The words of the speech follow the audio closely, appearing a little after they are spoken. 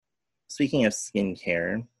speaking of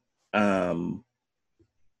skincare, um,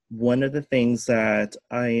 one of the things that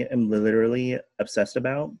I am literally obsessed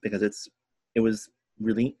about because it was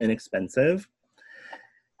really inexpensive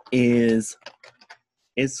is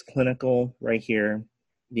Clinical right here,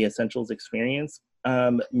 the Essentials Experience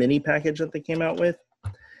mini package that they came out with.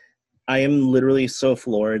 I am literally so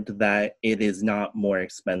floored that it is not more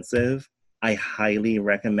expensive. I highly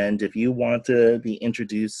recommend if you want to be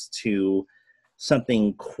introduced to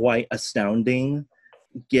something quite astounding,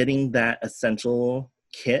 getting that essential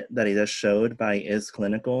kit that I just showed by Is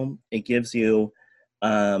Clinical. It gives you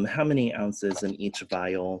how many ounces in each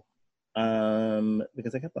vial?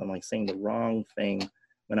 Because I kept on like saying the wrong thing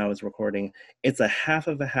when I was recording. It's a half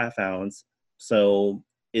of a half ounce, so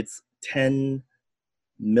it's 10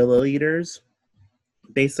 milliliters,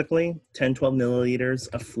 basically 10, 12 milliliters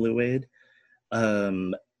of fluid.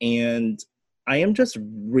 And I am just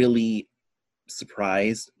really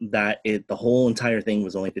surprised that the whole entire thing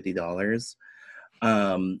was only $50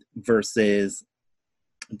 versus,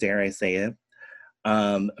 dare I say it,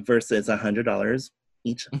 versus $100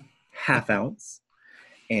 each half ounce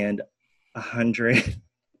and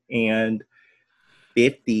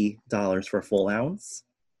 $150 for a full ounce.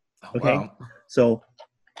 Okay, Wow. so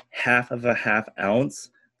half of a half ounce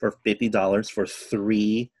for $50 for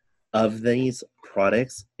 3 of these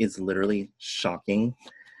products is literally shocking.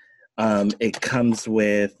 It comes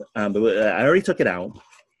with, but I already took it out,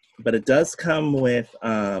 but it does come with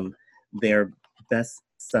their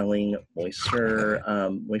best-selling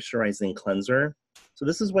moisturizing cleanser. So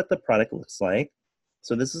this is what the product looks like.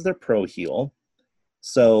 So this is their Pro Heal.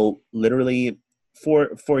 So literally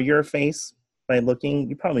for your face, by looking,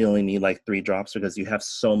 you probably only need like 3 drops because you have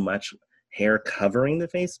so much hair covering the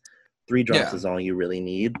face. 3 drops Yeah. is all you really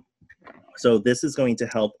need. So this is going to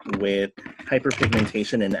help with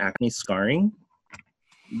hyperpigmentation and acne scarring.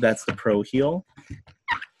 That's the Pro Heal.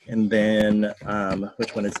 And then,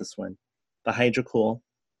 which one is this one? The Hydrocool.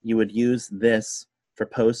 You would use this for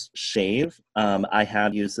post-shave. I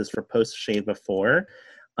have used this for post-shave before,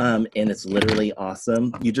 and it's literally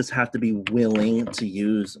awesome. You just have to be willing to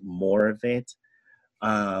use more of it,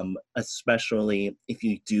 especially if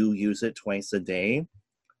you do use it twice a day.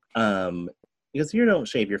 Because you don't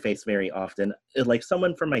shave your face very often. Like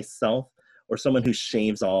someone for myself or someone who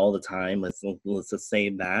shaves all the time, let's just say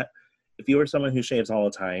that. If you are someone who shaves all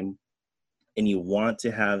the time and you want to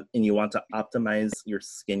optimize your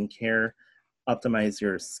skincare, optimize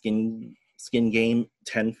your skin game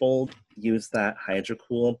tenfold, use that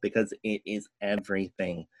Hydrocool because it is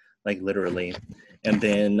everything, like literally. And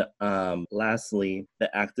then lastly, the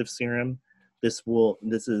active serum.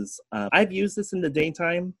 I've used this in the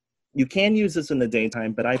daytime. You can use this in the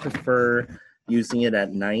daytime, but I prefer using it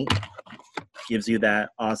at night. Gives you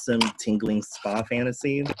that awesome tingling spa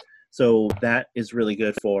fantasy. So that is really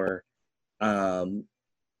good for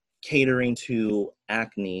catering to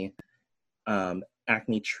acne,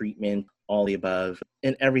 acne treatment, all the above.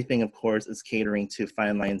 And everything, of course, is catering to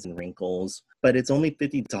fine lines and wrinkles. But it's only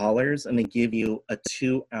 $50 and they give you a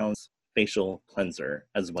 2-ounce facial cleanser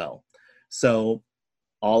as well. So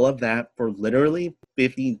all of that for literally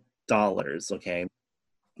 $50, okay?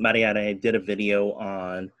 Mariana did a video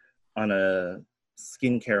on a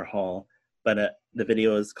skincare haul, but the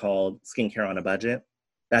video is called Skincare on a Budget.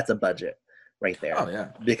 That's a budget right there. Oh yeah.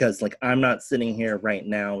 Because like I'm not sitting here right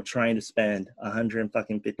now trying to spend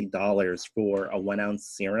 $150 for a 1-ounce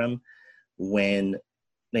serum when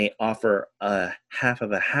they offer a half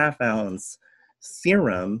of a half ounce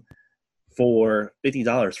serum for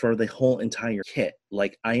 $50 for the whole entire kit.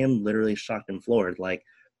 Like I am literally shocked and floored. Like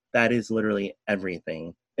that is literally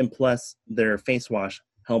everything. And plus their face wash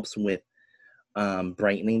helps with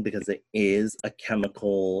brightening because it is a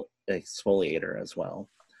chemical exfoliator as well.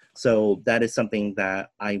 So that is something that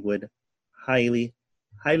I would highly,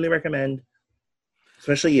 highly recommend,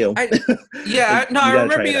 especially you. Yeah, no, You I got to try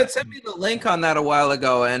remember it you had out. sent me the link on that a while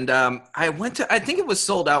ago, and I think it was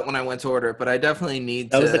sold out when I went to order it, but I definitely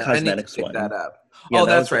That was the I need to cosmetics pick that one. up. Yeah, Oh,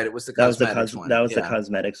 that's right, it was the cosmetics that one. was the Yeah,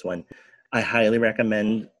 cosmetics one. I highly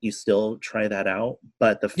recommend you still try that out.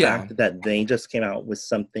 But the yeah, fact that they just came out with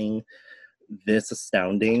something this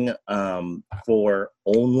astounding for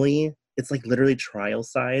only, it's like literally trial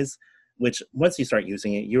size, which once you start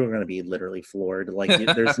using it, you're going to be literally floored. Like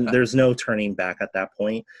there's no turning back at that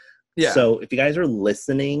point. yeah. So if you guys are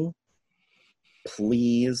listening,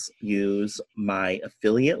 please use my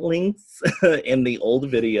affiliate links in the old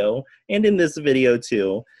video and in this video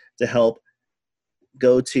too to help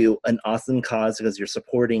go to an awesome cause because you're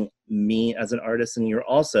supporting me as an artist. And you're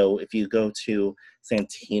also, if you go to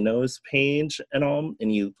Santino's page and all,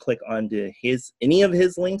 and you click onto any of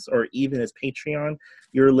his links or even his Patreon,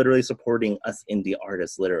 you're literally supporting us indie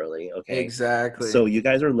artists, literally. Okay. Exactly. So you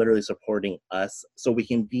guys are literally supporting us so we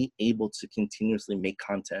can be able to continuously make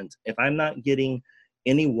content. If I'm not getting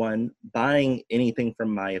anyone buying anything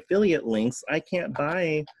from my affiliate links, I can't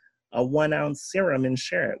buy a 1 ounce serum and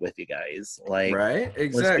share it with you guys. Like, right?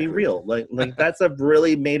 Exactly. Let's be real. Like that's a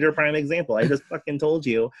really major prime example. I just fucking told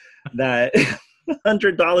you that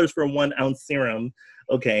 $100 for 1 ounce serum.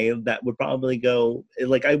 Okay, that would probably go,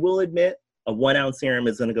 like, I will admit a 1 ounce serum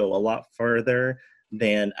is going to go a lot further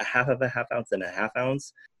than a half ounce and a half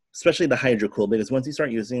ounce, especially the Hydrocool, because once you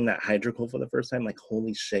start using that Hydrocool for the first time, like,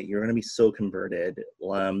 holy shit, you're going to be so converted.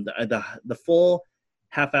 The full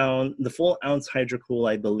full ounce Hydrocool,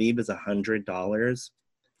 I believe, is $100.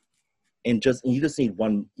 And you just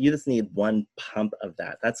need one pump of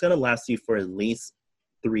that. That's going to last you for at least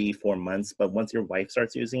 3-4 months. But once your wife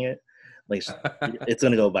starts using it, like, it's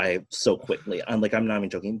going to go by so quickly. I'm not even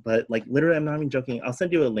joking, but like, literally, I'm not even joking. I'll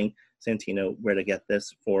send you a link, Santino, where to get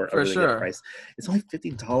this for a really good price. It's only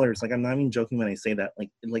 $50. Like, I'm not even joking when I say that.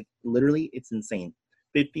 Like literally, it's insane.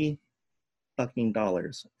 $50 fucking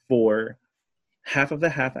dollars for half of a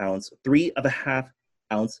half ounce, 3 of a half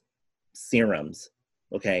ounce serums.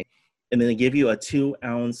 Okay. And then they give you a 2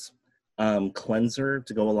 ounce cleanser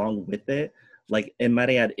to go along with it. Like, and might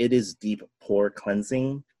I add, it is deep pore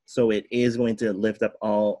cleansing. So it is going to lift up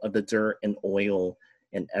all of the dirt and oil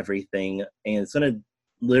and everything. And it's going to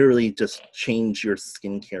literally just change your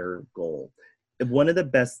skincare goal. One of the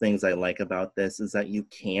best things I like about this is that you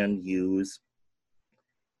can use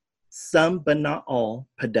some, but not all,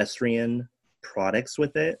 pedestrian products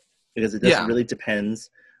with it, because it just really depends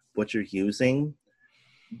what you're using.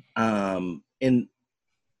 And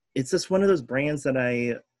it's just one of those brands that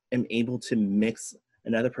I am able to mix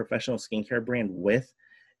another professional skincare brand with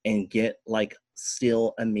and get like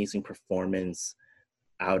still amazing performance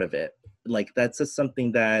out of it. Like, that's just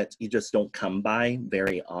something that you just don't come by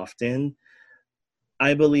very often.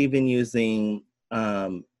 I believe in using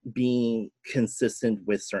being consistent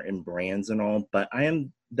with certain brands and all, but I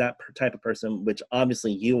am that type of person, which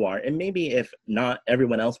obviously you are, and maybe if not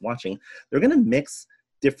everyone else watching, they're going to mix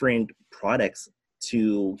different products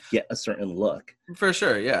to get a certain look. For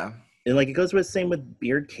sure, yeah. And like, it goes with same with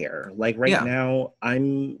beard care. Like right now,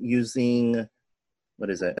 I'm using,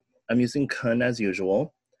 I'm using Kun as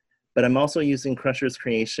usual, but I'm also using Crusher's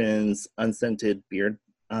Creations unscented beard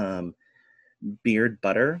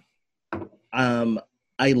butter.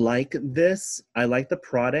 I like this. I like the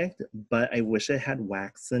product, but I wish it had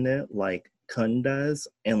wax in it like Kun does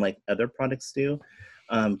and like other products do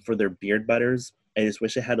for their beard butters. I just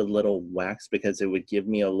wish it had a little wax because it would give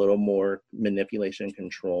me a little more manipulation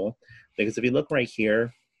control. Because if you look right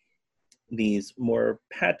here, these more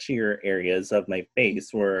patchier areas of my face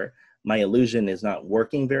where my illusion is not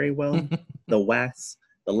working very well, the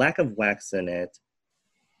lack of wax in it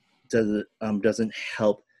doesn't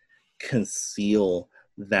help conceal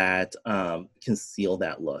that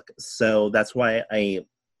look. So that's why I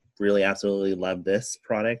really absolutely love this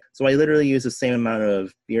product. So I literally use the same amount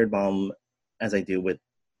of beard balm as I do with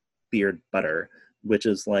beard butter, which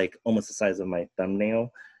is like almost the size of my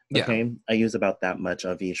thumbnail. Okay, I use about that much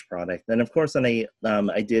of each product. And of course, then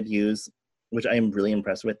I did use, which I am really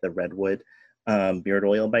impressed with, the Redwood beard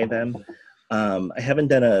oil by them. I haven't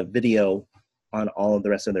done a video on all of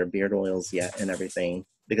the rest of their beard oils yet and everything,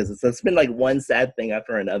 because it's been like one sad thing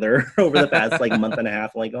after another over the past like month and a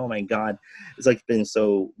half. Like, oh my God, it's like been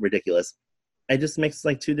so ridiculous. I just mixed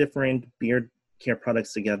like 2 different beard care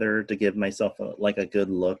products together to give myself a good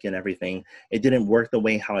look and everything. It didn't work the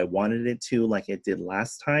way how I wanted it to, like it did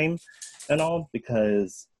last time and all,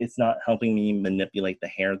 because it's not helping me manipulate the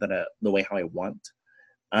hair the way how I want.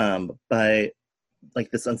 But like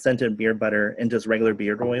this unscented beard butter and just regular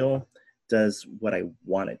beard oil does what I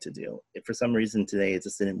want it to do. For some reason today, it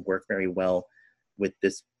just didn't work very well with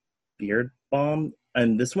this beard balm.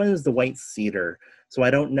 And this one is the white cedar. So I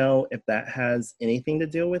don't know if that has anything to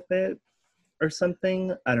do with it or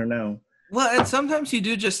something. I don't know. Well, and sometimes you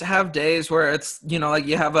do just have days where it's, like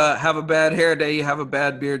you have a bad hair day, you have a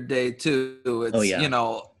bad beard day too. It's,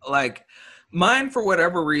 like mine, for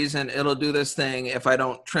whatever reason, it'll do this thing if I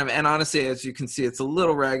don't trim. And honestly, as you can see, it's a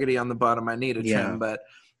little raggedy on the bottom. I need a trim, but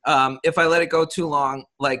if I let it go too long,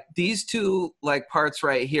 like these 2 like parts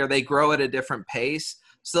right here, they grow at a different pace.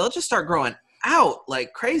 So they'll just start growing out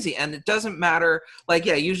like crazy. And it doesn't matter. Like,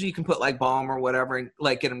 yeah, usually you can put like balm or whatever and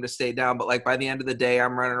like get them to stay down. But like by the end of the day,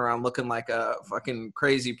 I'm running around looking like a fucking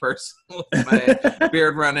crazy person with my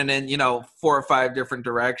beard running in, 4 or 5 different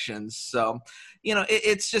directions. So,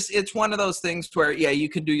 it's one of those things where, yeah, you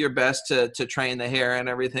can do your best to train the hair and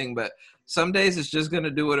everything, but some days it's just going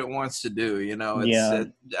to do what it wants to do.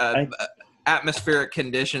 Atmospheric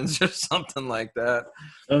conditions or something like that.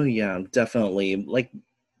 Oh yeah, definitely. Like,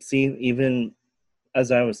 see, even as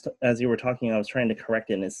you were talking, I was trying to correct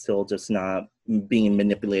it, and it's still just not being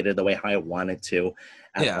manipulated the way I wanted to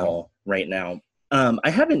at all right now. I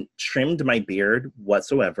haven't trimmed my beard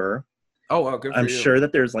whatsoever. Oh, well, good for you. I'm sure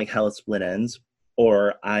that there's like hella split ends,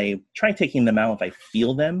 or I try taking them out if I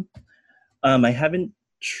feel them. I haven't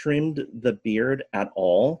trimmed the beard at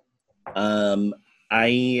all.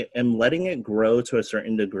 I am letting it grow to a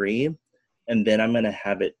certain degree, and then I'm going to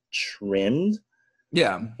have it trimmed.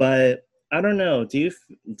 Yeah. But I don't know. Do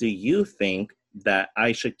you think that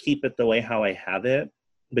I should keep it the way how I have it?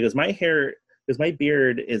 Because my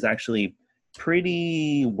beard is actually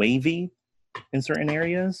pretty wavy in certain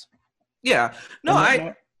areas. Yeah. No,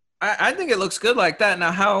 I think it looks good like that.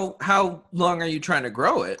 Now, how long are you trying to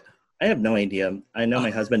grow it? I have no idea. I know my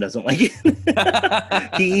husband doesn't like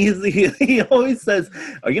it. he always says,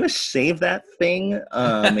 "Are you gonna shave that thing?"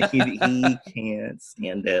 He can't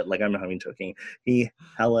stand it. Like, I'm not even joking. He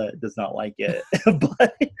hella does not like it.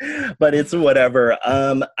 but it's whatever.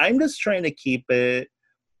 I'm just trying to keep it.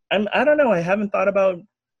 I don't know. I have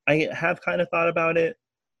kind of thought about it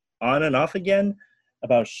on and off again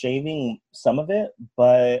about shaving some of it,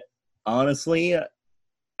 but honestly,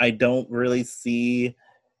 I don't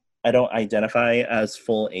identify as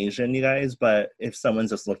full Asian, you guys, but if someone's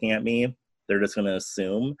just looking at me, they're just going to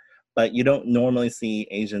assume. But you don't normally see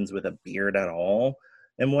Asians with a beard at all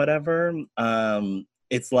and whatever.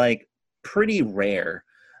 It's like pretty rare.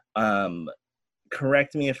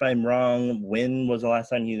 Correct me if I'm wrong. When was the last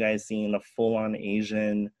time you guys seen a full-on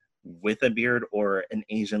Asian with a beard, or an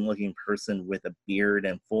Asian looking person with a beard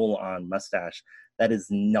and full-on mustache? That is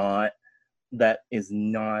not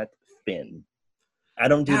thin. I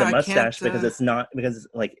don't do the mustache because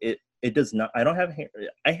it does not. I don't have hair.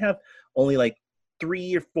 I have only like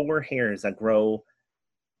 3 or 4 hairs that grow.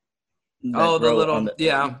 Yeah.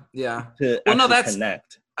 That's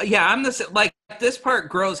connect. Yeah, I'm like this part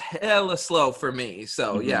grows hella slow for me.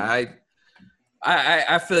 So yeah,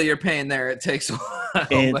 I feel your pain there. It takes a while.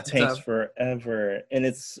 It takes forever, and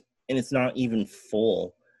it's not even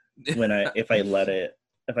full if I let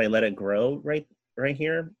it grow right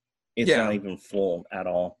here. It's not even full at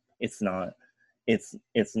all. It's not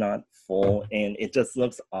full, and it just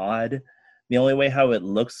looks odd. The only way how it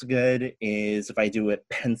looks good is if I do it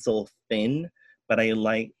pencil thin, but I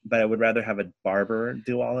would rather have a barber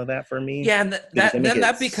do all of that for me. Yeah, and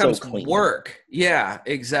that becomes work. Yeah,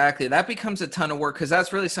 exactly. That becomes a ton of work because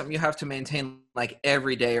that's really something you have to maintain like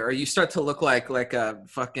every day, or you start to look like a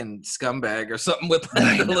fucking scumbag or something with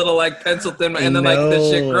like a little like pencil thin, and then like the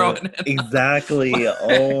shit growing. Exactly.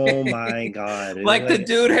 Oh my god. Like the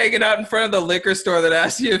dude hanging out in front of the liquor store that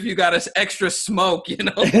asks you if you got us extra smoke,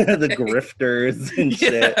 the grifters and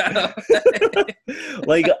shit.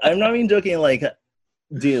 Like, I'm not even joking. Like,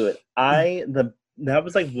 dude, that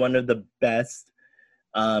was like one of the best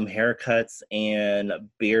haircuts and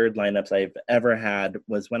beard lineups I've ever had,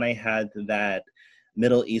 was when I had that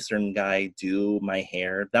Middle Eastern guy do my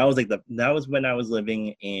hair. That was when I was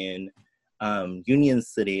living in Union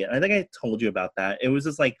City. And I think I told you about that. It was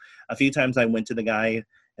just like a few times I went to the guy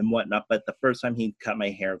and whatnot, but the first time he cut my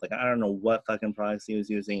hair, like, I don't know what fucking products he was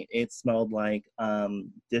using. It smelled like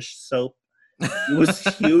dish soap he was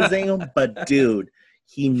using, but dude,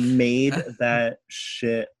 he made that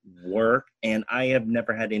shit work, and I have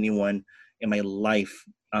never had anyone in my life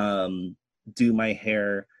do my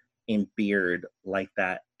hair and beard like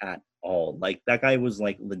that at all. Like, that guy was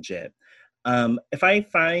like legit. If I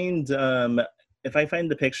find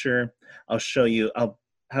the picture, I'll show you. I'll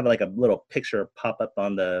have like a little picture pop up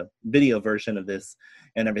on the video version of this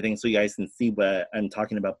and everything, so you guys can see what I'm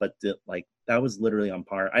talking about. But like, that was literally on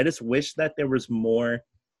par. I just wish that there was more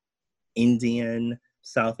Indian,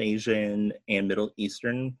 South Asian, and Middle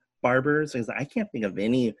Eastern barbers, because I can't think of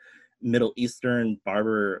any Middle Eastern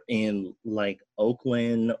barber in like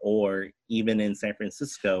Oakland or even in San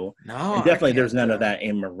Francisco. No, and definitely there's none of that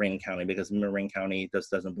in Marin County, because Marin County just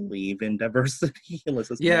doesn't believe in diversity.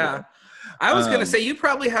 Yeah, I was gonna say you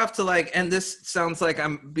probably have to like, and this sounds like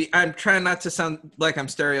I'm trying not to sound like I'm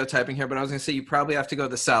stereotyping here, but I was gonna say you probably have to go to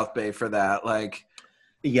the South Bay for that. Like,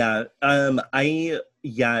 yeah,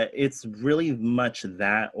 it's really much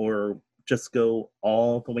that, or just go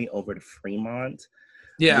all the way over to Fremont,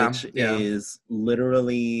 Yeah, which yeah. is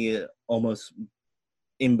literally almost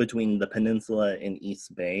in between the peninsula and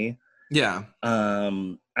East Bay. Yeah.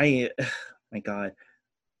 I my God.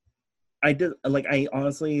 I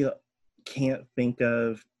honestly can't think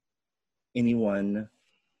of anyone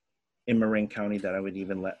in Marin County that I would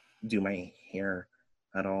even let do my hair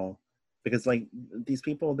at all. Because like these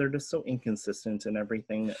people, they're just so inconsistent and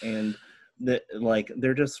everything. And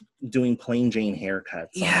they're just doing plain Jane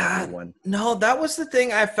haircuts on Yeah, everyone. no, that was the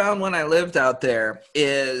thing I found when I lived out there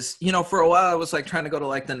is, you know, for a while I was like trying to go to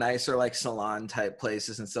like the nicer like salon type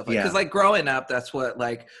places and stuff like, because like growing up, that's what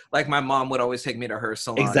like my mom would always take me to her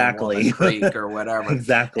salon in Walnut Creek or whatever.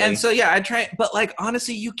 Exactly. And so yeah, I try, but like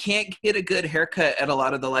honestly, you can't get a good haircut at a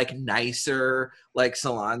lot of the like nicer like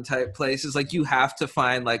salon type places. Like you have to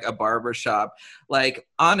find like a barber shop. Like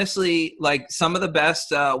honestly, like some of the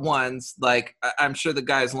best ones, like I'm sure the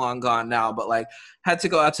guy's long gone now, but like had to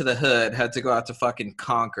go out to the hood, had to go out to fucking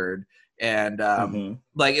Concord. And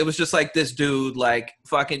like it was just like this dude, like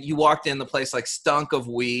fucking you walked in the place like stunk of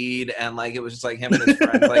weed, and like it was just like him and his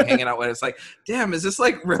friends like hanging out with it. It's like, damn, is this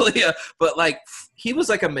like really a but like he was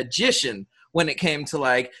like a magician when it came to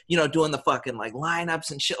like, you know, doing the fucking like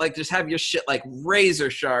lineups and shit, like just have your shit like razor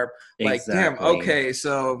sharp. Like, damn, okay,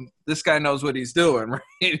 so this guy knows what he's doing right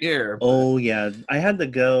here. Oh yeah. I had to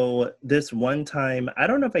go this one time. I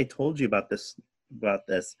don't know if I told you about this, but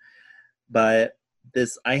I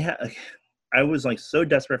was like so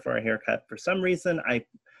desperate for a haircut. For some reason,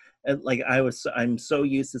 I'm so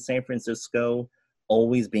used to San Francisco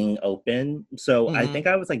always being open. So I think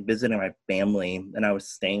I was like visiting my family and I was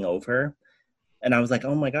staying over. And I was like,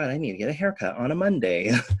 oh my God, I need to get a haircut on a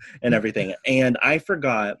Monday and everything. And I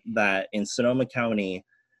forgot that in Sonoma County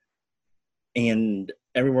and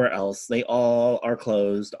everywhere else, they all are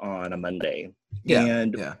closed on a Monday. Yeah.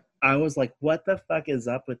 And yeah. I was like, what the fuck is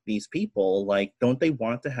up with these people? Like, don't they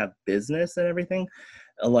want to have business and everything?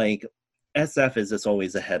 Like, SF is just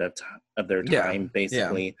always ahead of their time,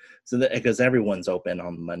 basically. Yeah. So that because everyone's open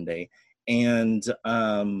on Monday. And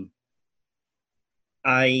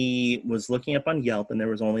I was looking up on Yelp and there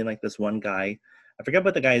was only like this one guy. I forget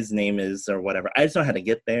what the guy's name is or whatever. I just know how to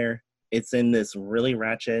get there. It's in this really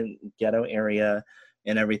ratchet ghetto area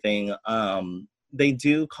and everything. They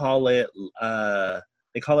do call it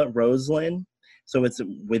Roseland. So it's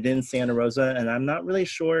within Santa Rosa. And I'm not really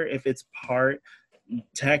sure if it's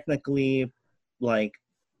technically like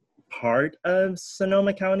part of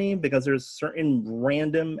Sonoma County, because there's certain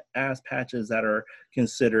random ass patches that are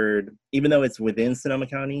considered, even though it's within Sonoma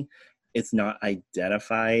County, it's not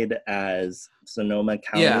identified as Sonoma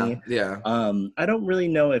County. Yeah. I don't really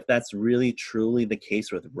know if that's really truly the case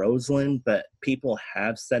with Roseland, but people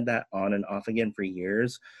have said that on and off again for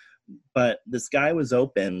years. But this guy was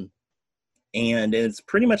open, and it's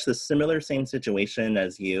pretty much the same situation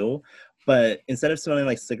as you, but instead of smelling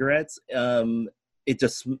like cigarettes, it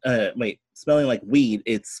just smelling like weed,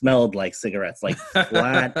 it smelled like cigarettes, like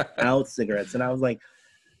flat out cigarettes. And I was like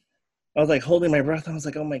holding my breath. I was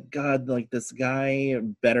like, oh my God, like this guy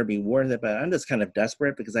better be worth it. But I'm just kind of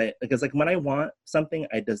desperate because like when I want something,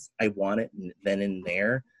 I want it then and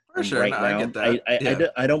there. For sure. Right now, I get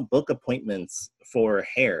that. I don't book appointments for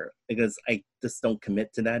hair because I just don't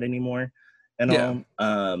commit to that anymore and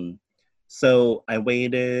all. So I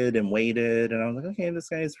waited and waited, and I was like, okay, this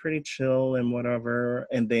guy is pretty chill and whatever.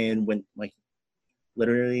 And then when, like,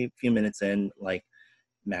 literally a few minutes in, like,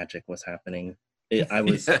 magic was happening. I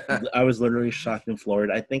was literally shocked and floored.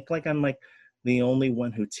 I think, like, I'm, like, the only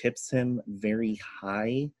one who tips him very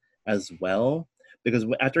high as well. Because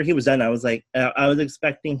after he was done, I was like, I was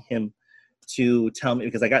expecting him to tell me,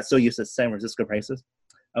 because I got so used to San Francisco prices.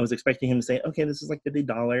 I was expecting him to say, okay, this is like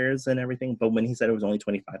 $50 and everything. But when he said it was only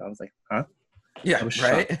 $25, I was like, huh? Yeah, I was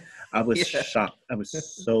right? shocked. I was shocked. I was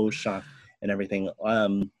so shocked and everything.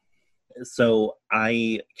 So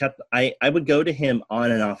I would go to him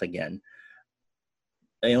on and off again.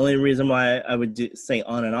 The only reason why I would say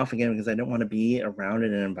on and off again because I don't want to be around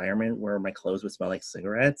in an environment where my clothes would smell like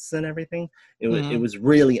cigarettes and everything. It was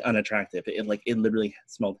really unattractive. It literally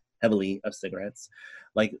smelled heavily of cigarettes.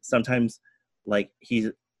 Like sometimes, like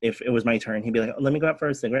if it was my turn, he'd be like, let me go out for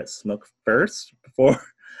a cigarette, smoke first before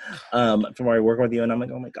I work with you. And I'm like,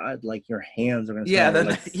 oh my God, like your hands are going to smell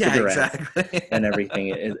like cigarettes exactly. And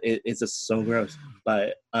everything. It's just so gross.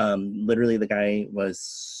 But literally the guy was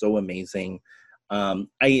so amazing.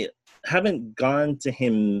 I haven't gone to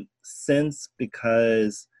him since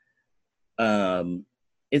because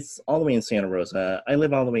it's all the way in Santa Rosa. I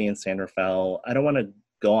live all the way in San Rafael. I don't want to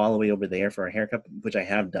go all the way over there for a haircut, which I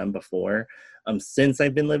have done before since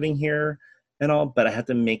I've been living here. and all, but I had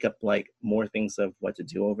to make up like more things of what to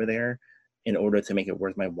do over there in order to make it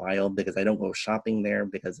worth my while, because I don't go shopping there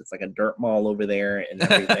because it's like a dirt mall over there and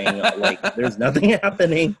everything. Like there's nothing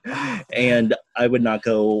happening. And I would not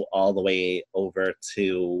go all the way over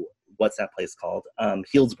to, what's that place called?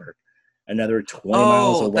 Healdsburg. Another 20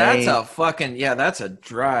 miles away. That's a fucking, that's a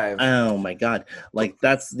drive. Oh my God. Like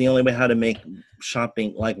that's the only way how to make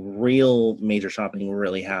shopping, like real major shopping,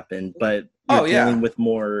 really happen. But you're dealing with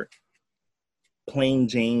more plain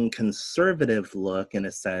Jane conservative look in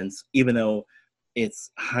a sense, even though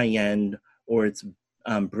it's high end or it's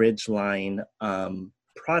bridge line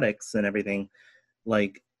products and everything.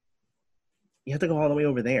 Like you have to go all the way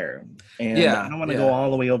over there, and I don't want to go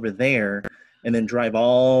all the way over there and then drive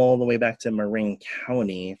all the way back to Marin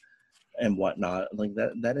County and whatnot. Like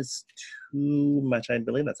that is too much. I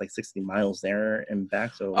believe that's like 60 miles there and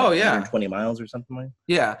back. So 120 miles or something like.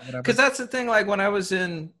 Yeah, because that's the thing. Like when I was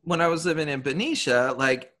living in Benicia,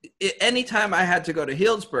 like anytime I had to go to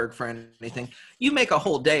Healdsburg for anything, you make a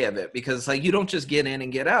whole day of it, because like you don't just get in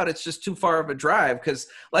and get out. It's just too far of a drive, because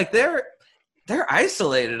like they're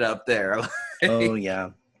isolated up there. Oh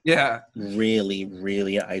yeah. Yeah. Really,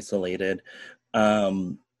 really isolated.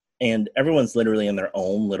 And everyone's literally in their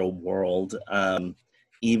own little world.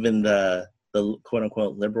 Even the quote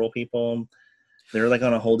unquote liberal people, they're like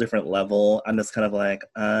on a whole different level. I'm just kind of like,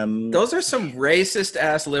 those are some racist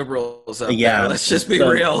ass liberals up there. Let's just be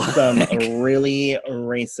real. Some really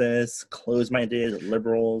racist, closed-minded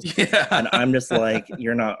liberals. Yeah. And I'm just like,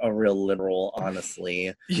 you're not a real liberal,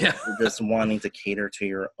 honestly. Yeah. You're just wanting to cater to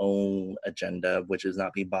your own agenda, which is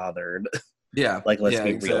not be bothered. Yeah. Like, let's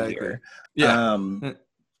be real here. Yeah.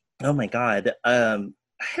 Oh my God. I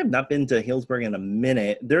have not been to Healdsburg in a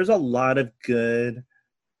minute. There's a lot of good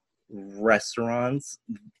restaurants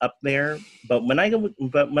up there, but when I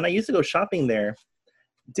used to go shopping there,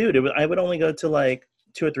 dude, I would only go to like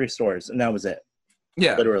 2 or 3 stores, and that was it.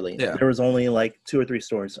 Yeah, literally. Yeah. There was only like 2 or 3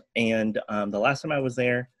 stores, and the last time I was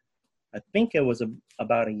there, I think it was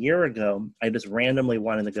about a year ago. I just randomly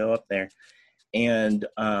wanted to go up there, and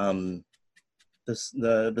the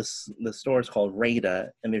store is called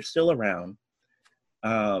Rada, and they're still around.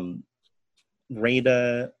 Rada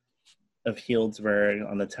of Healdsburg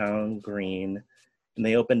on the town green, and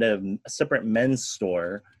they opened a separate men's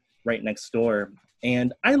store right next door.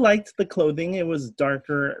 And I liked the clothing. It was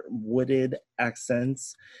darker wooded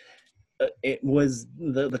accents. It was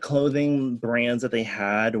the clothing brands that they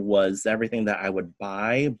had was everything that I would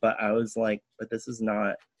buy, but I was like, but this is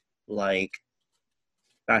not like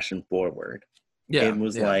fashion forward. Yeah, it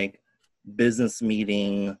was like business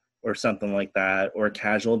meeting or something like that, or a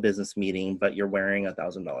casual business meeting, but you're wearing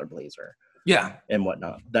 $1,000 blazer. Yeah. And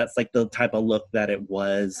whatnot. That's like the type of look that it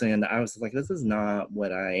was. And I was like, this is not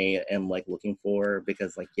what I am like looking for,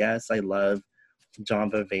 because like, yes, I love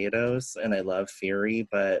John Varvatos and I love Fury,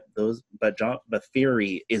 but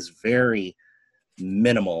Fury is very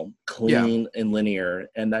minimal, clean and linear,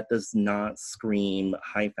 and that does not scream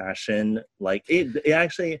high fashion. Like it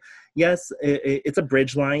actually, yes, it's a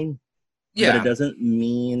bridge line, but it doesn't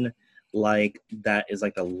mean like that is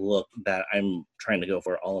like the look that I'm trying to go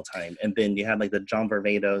for all the time. And then you have like the John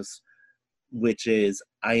Varvatos, which is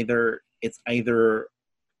either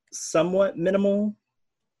somewhat minimal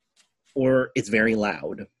or it's very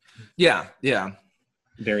loud. Yeah.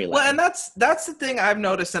 Very loud. Well, and that's the thing I've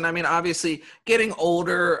noticed. And I mean, obviously getting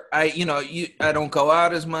older, I don't go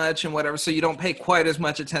out as much and whatever, so you don't pay quite as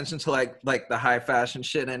much attention to like the high fashion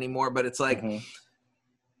shit anymore. But it's like,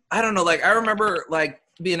 I don't know, like I remember like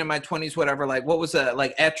being in my 20s, whatever, like what was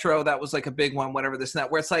like Etro, that was like a big one, whatever, this and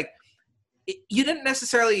that, where it's like you didn't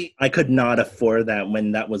necessarily. I could not afford that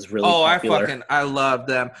when that was really popular. I love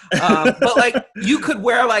them. But like you could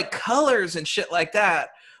wear like colors and shit like that.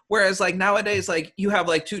 Whereas like nowadays, like you have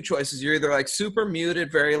like 2 choices. You're either like super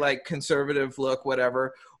muted, very like conservative look,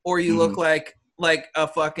 whatever, or you look like a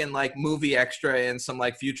fucking like movie extra in some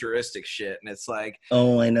like futuristic shit. And it's like,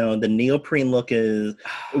 oh, I know. The neoprene look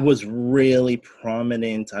was really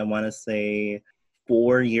prominent, I want to say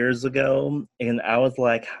 4 years ago. And I was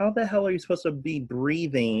like, how the hell are you supposed to be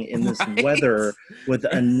breathing in this weather with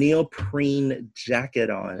a neoprene jacket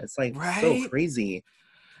on? It's like so crazy.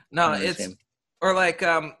 No, it's, or like,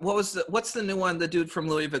 what's the new one? The dude from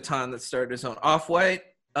Louis Vuitton that started his own Off-White.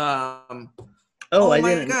 My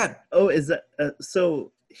God. Oh, is that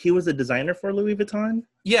so? He was a designer for Louis Vuitton.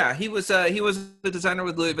 Yeah, he was the designer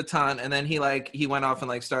with Louis Vuitton, and then he went off and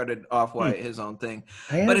like started Off-White, his own thing.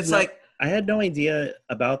 But it's like I had no idea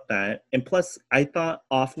about that, and plus I thought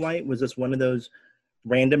Off-White was just one of those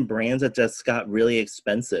random brands that just got really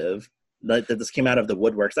expensive, that just came out of the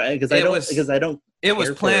woodworks. Because I don't It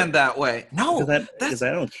was planned that way. No, because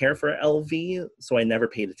I don't care for LV, so I never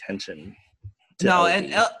paid attention to no, LV.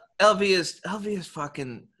 and LV is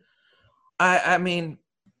fucking. I mean,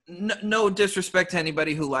 no disrespect to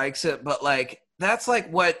anybody who likes it, but like that's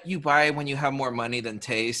like what you buy when you have more money than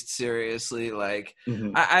taste. Seriously, like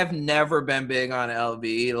I've never been big on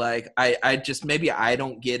LV. Like I just maybe I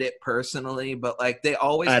don't get it personally, but like they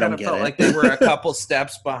always kind of felt like they were a couple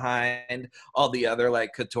steps behind all the other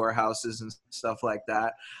like couture houses and stuff like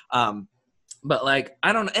that. But like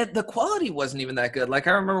I don't know, the quality wasn't even that good. Like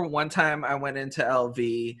I remember one time I went into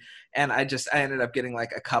LV and I ended up getting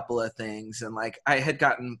like a couple of things, and like I had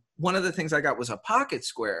gotten one of the things I got was a pocket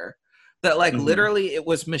square that like literally it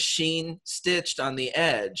was machine stitched on the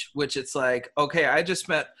edge, which it's like, okay, I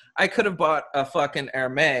could have bought a fucking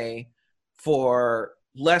Hermès for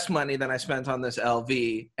less money than I spent on this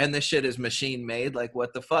LV, and this shit is machine made. Like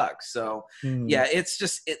what the fuck? So yeah, it's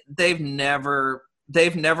just they've never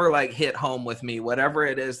like hit home with me. Whatever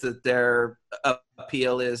it is that their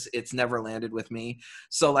appeal is, it's never landed with me.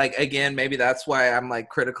 So like again, maybe that's why I'm like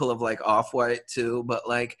critical of like Off-White too, but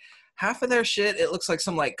like half of their shit, it looks like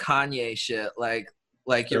some like Kanye shit, like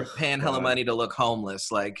you're paying hella money to look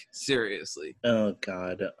homeless. Like seriously. Oh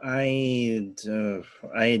God, I do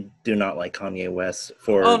not like Kanye West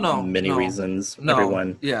for many reasons.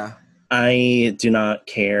 Everyone, yeah, I do not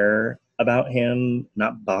care about him,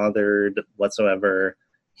 not bothered whatsoever.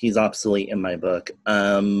 He's obsolete in my book.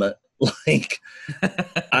 Like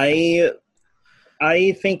I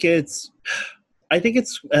think it's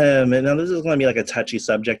and now this is going to be like a touchy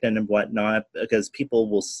subject and whatnot, because people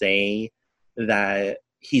will say that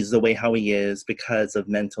he's the way how he is because of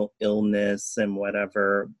mental illness and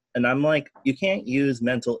whatever. And I'm like, you can't use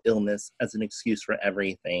mental illness as an excuse for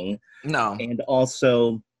everything. No. And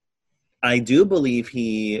also, I do believe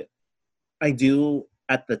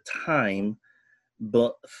at the time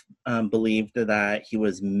believed that he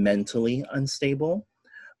was mentally unstable.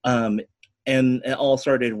 And it all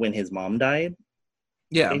started when his mom died.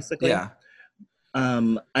 Yeah, basically. Yeah.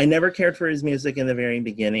 I never cared for his music in the very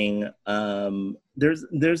beginning.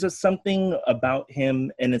 There's something about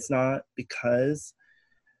him, and it's not because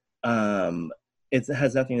it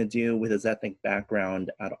has nothing to do with his ethnic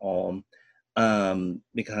background at all.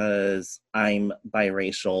 Because I'm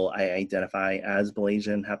biracial, I identify as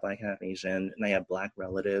Blasian, half Black, half Asian, and I have Black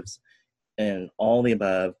relatives, and all the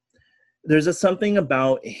above. There's just something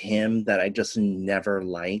about him that I just never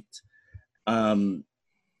liked.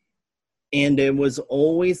 And it was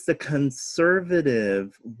always the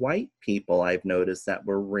conservative white people I've noticed that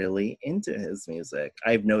were really into his music.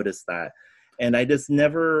 I've noticed that. And I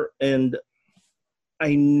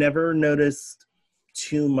never noticed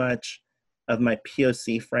too much of my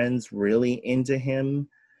POC friends really into him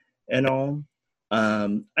and all.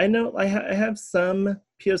 I know I have some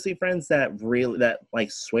POC friends that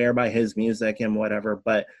like swear by his music and whatever,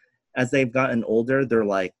 but as they've gotten older, they're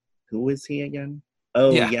like, who is he again?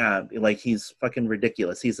 Oh yeah, like he's fucking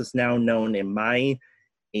ridiculous. He's just now known in my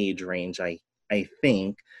age range, I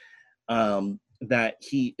think, that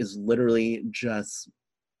he is literally just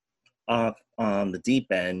off on the deep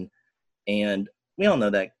end. And we all know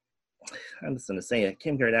that, I'm just gonna say it,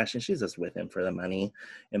 Kim Kardashian, she's just with him for the money,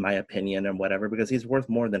 in my opinion, and whatever, because he's worth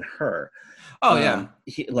more than her. Oh yeah.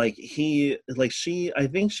 I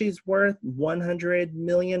think she's worth 100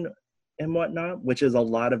 million and whatnot, which is a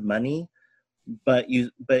lot of money. But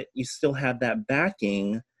you still have that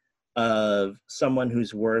backing of someone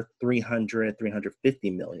who's worth 350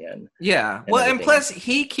 million. Yeah. Well, and plus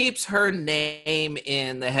he keeps her name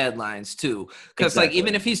in the headlines too. Because like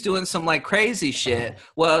even if he's doing some like crazy shit,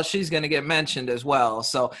 well, she's gonna get mentioned as well.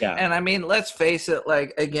 So yeah. And I mean, let's face it,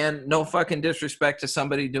 like again, no fucking disrespect to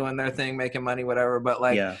somebody doing their thing, making money, whatever. But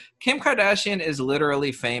like Kim Kardashian is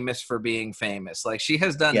literally famous for being famous. Like she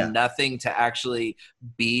has done nothing to actually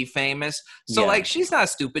be famous. So like she's not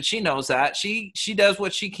stupid. She knows that. She does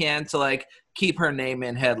what she can to like keep her name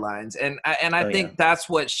in headlines, and I think that's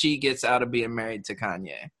what she gets out of being married to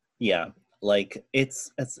Kanye. Yeah, like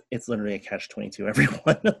it's literally a catch-22,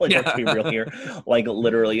 everyone. Like let's be real here. Like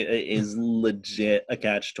literally, it is legit a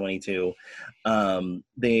catch-22.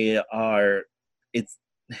 They are. It's.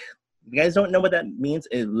 You guys don't know what that means.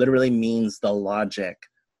 It literally means the logic.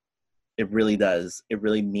 It really does. It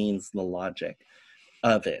really means the logic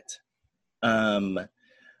of it.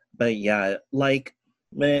 But yeah, like.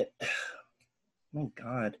 Oh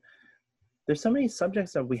God, there's so many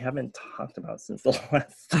subjects that we haven't talked about since the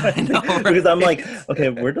last time. I know, right? Because I'm like, okay,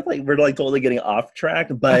 we're totally getting off track,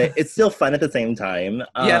 but it's still fun at the same time.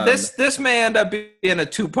 Yeah, this may end up being a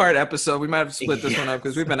 2-part episode. We might have split this one up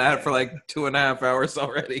because we've been at it for like 2.5 hours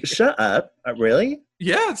already. Shut up! Really?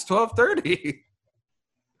 Yeah, it's 12:30.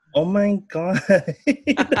 Oh my god! I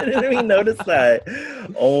didn't even notice that.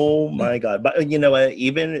 Oh my god! But you know what?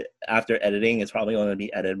 Even after editing, it's probably going to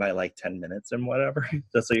be edited by like 10 minutes and whatever,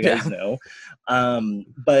 just so you guys know.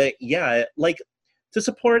 But yeah, like to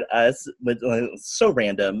support us with so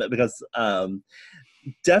random because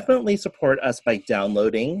definitely support us by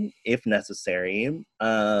downloading if necessary.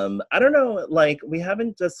 I don't know, like we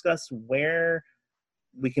haven't discussed where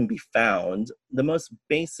we can be found. The most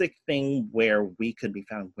basic thing where we could be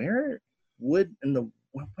found, where in the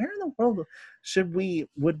world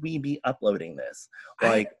would we be uploading this?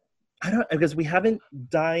 Like I don't, because we haven't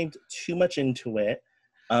dived too much into it.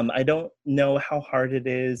 I don't know how hard it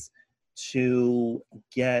is to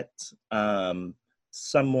get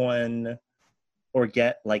someone or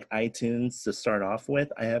get like iTunes to start off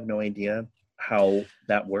with. I have no idea how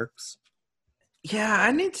that works. Yeah,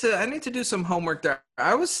 I need to do some homework there.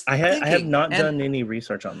 I have not done any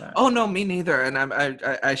research on that. Oh no, me neither. And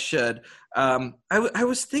I should. I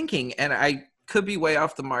was thinking, and I could be way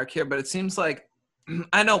off the mark here, but it seems like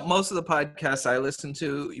I know most of the podcasts I listen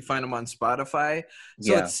to, you find them on Spotify.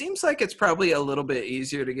 So It seems like it's probably a little bit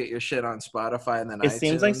easier to get your shit on Spotify than iTunes. It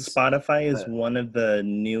seems like Spotify is one of the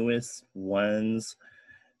newest ones.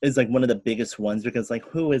 Is like one of the biggest ones because like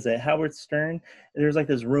who is it? Howard Stern. There's like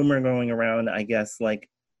this rumor going around, I guess, like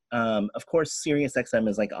of course SiriusXM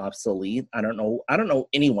is like obsolete. I don't know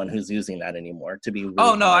anyone who's using that anymore, to be really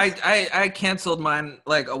honest. I canceled mine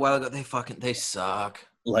like a while ago. They suck.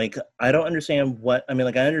 Like I don't understand what I mean,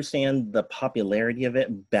 like I understand the popularity of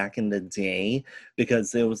it back in the day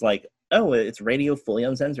because it was like, oh, it's radio fully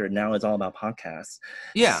uncensored. Now it's all about podcasts.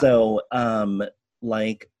 Yeah. So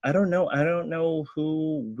like I don't know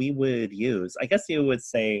who we would use. I guess you would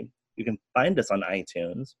say you can find us on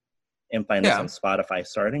iTunes and find us on Spotify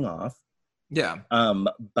starting off. Yeah.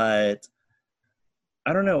 But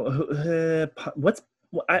I don't know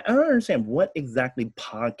I don't understand what exactly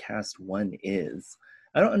Podcast One is.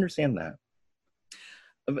 I don't understand that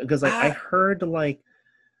because like I heard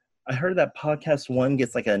that Podcast One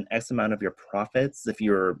gets like an X amount of your profits if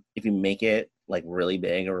you make it like really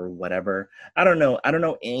big or whatever. I don't know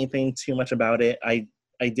anything too much about it. I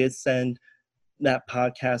did send that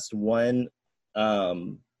Podcast One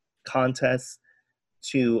contest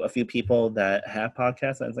to a few people that have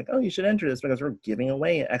podcasts, and it's like, oh, you should enter this because we're giving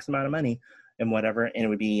away X amount of money and whatever, and it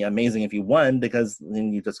would be amazing if you won because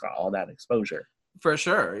then you just got all that exposure. For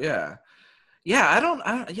sure, yeah.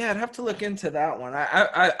 I'd have to look into that one.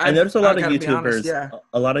 I noticed a lot of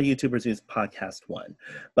YouTubers use Podcast One,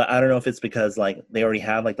 but I don't know if it's because like they already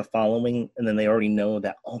have like the following and then they already know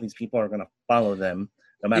that all these people are going to follow them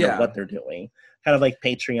no matter what they're doing. Kind of like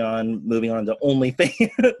Patreon moving on to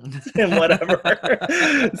OnlyFans and whatever.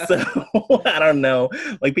 So I don't know.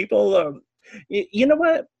 Like people, you know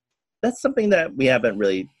what? That's something that we haven't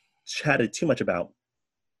really chatted too much about.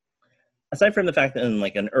 Aside from the fact that in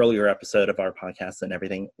like an earlier episode of our podcast and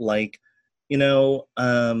everything, like, you know,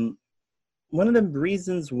 one of the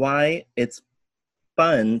reasons why it's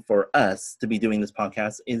fun for us to be doing this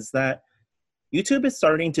podcast is that YouTube is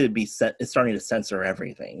starting to censor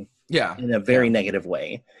everything. Yeah. In a very negative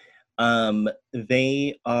way.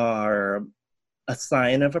 They are a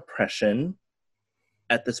sign of oppression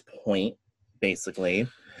at this point, basically.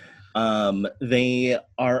 They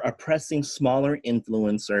are oppressing smaller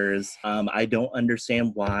influencers. I don't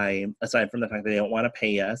understand why, aside from the fact that they don't want to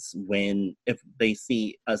pay us if they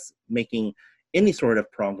see us making any sort of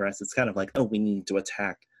progress, it's kind of like, oh, we need to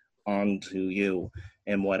attack onto you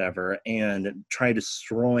and whatever and try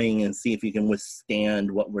destroying and see if you can withstand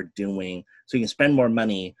what we're doing so you can spend more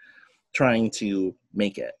money trying to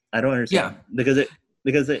make it. I don't understand. Yeah.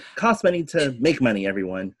 Because it costs money to make money,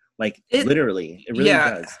 everyone. Like literally, it really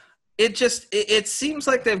does. It seems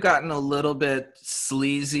like they've gotten a little bit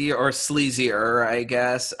sleazy or sleazier, I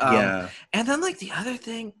guess. And then like the other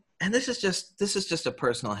thing, and this is just a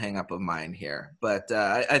personal hang up of mine here, but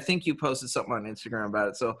I think you posted something on Instagram about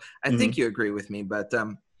it, so I think you agree with me. But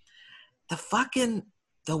the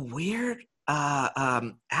weird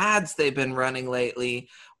ads they've been running lately,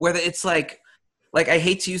 where it's like I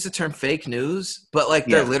hate to use the term fake news, but like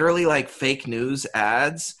they're literally like fake news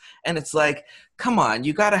ads, and it's like, come on,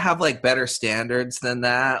 you got to have like better standards than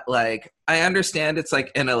that. Like, I understand it's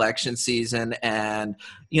like an election season, and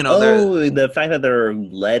the fact that they're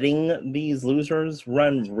letting these losers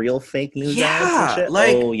run real fake news ads and shit.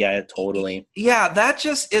 Like, oh yeah, totally. Yeah, that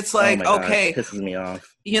just, it's like, oh my okay, gosh, pisses me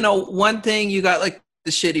off. One thing, you got like the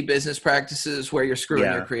shitty business practices where you're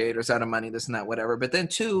screwing your creators out of money, this and that, whatever. But then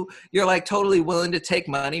two, you're like totally willing to take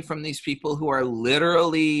money from these people who are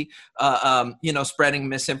literally, spreading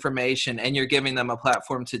misinformation, and you're giving them a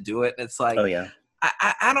platform to do it. And it's like, oh yeah.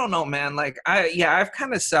 I don't know, man. Like, I've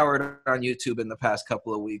kind of soured on YouTube in the past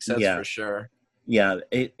couple of weeks. That's for sure. Yeah,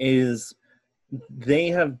 it is. They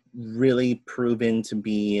have really proven to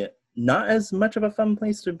be not as much of a fun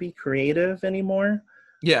place to be creative anymore.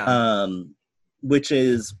 Yeah. Which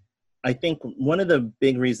is, I think, one of the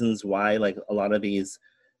big reasons why, like, a lot of these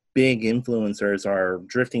big influencers are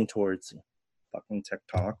drifting towards fucking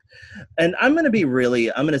TikTok. And I'm going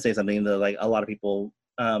to say something that, like, a lot of people,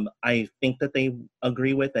 I think that they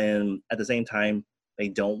agree with, and at the same time, they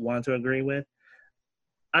don't want to agree with.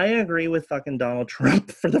 I agree with fucking Donald Trump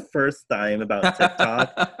for the first time about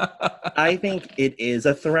TikTok. I think it is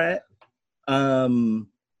a threat. But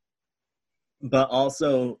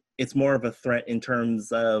also, it's more of a threat in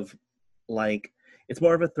terms of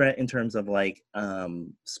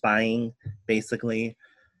spying, basically.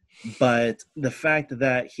 But the fact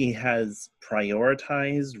that he has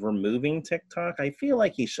prioritized removing TikTok, I feel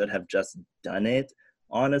like he should have just done it.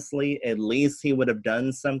 Honestly, at least he would have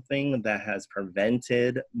done something that has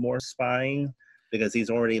prevented more spying, because he's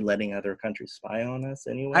already letting other countries spy on us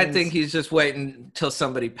anyway. I think he's just waiting until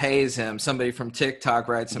somebody pays him. Somebody from TikTok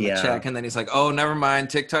writes him a check, and then he's like, oh, never mind,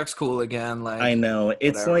 TikTok's cool again. Like, I know.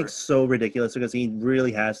 It's like so ridiculous, because he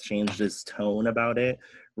really has changed his tone about it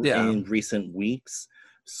in recent weeks.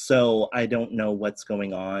 So I don't know what's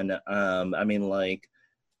going on. I mean, like,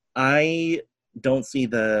 I don't see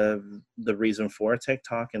the reason for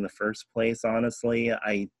TikTok in the first place, honestly.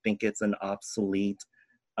 I think it's an obsolete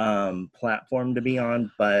platform to be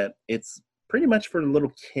on, but it's pretty much for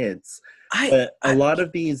little kids. But a lot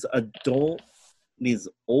of these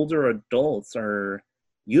older adults are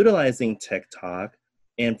utilizing TikTok,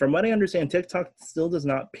 and from what I understand, TikTok still does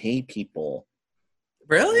not pay people.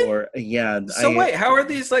 Really? So wait, how are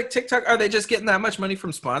these like TikTok? Are they just getting that much money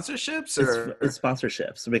from sponsorships? Or it's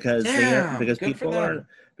sponsorships, because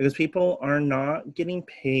people are not getting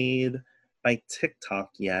paid by TikTok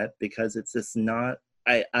yet, because it's just not.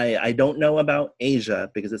 I don't know about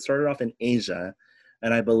Asia, because it started off in Asia,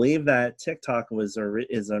 and I believe that TikTok is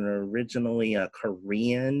originally a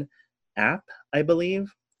Korean app. I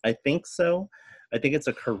think so. I think it's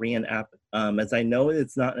a Korean app. As I know,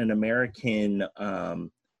 it's not an American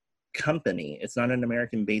company. It's not an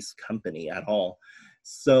American-based company at all.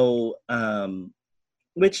 So,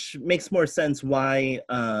 which makes more sense why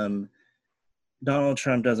Donald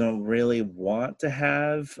Trump doesn't really want to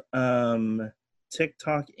have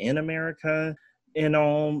TikTok in America and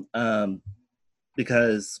all,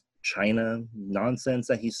 because China nonsense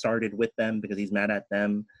that he started with them, because he's mad at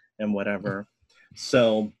them and whatever.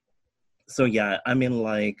 So yeah, I mean,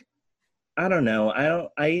 like, I don't know.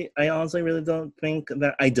 I honestly really don't think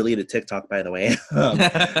that. I deleted TikTok, by the way,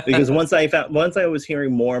 because once I was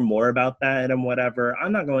hearing more and more about that and whatever,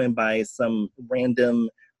 I'm not going by some random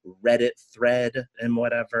Reddit thread and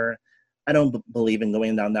whatever. I don't believe in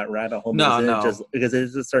going down that rabbit hole, because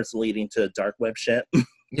it just starts leading to dark web shit.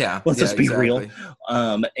 Yeah. Let's just be real.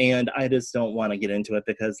 And I just don't want to get into it,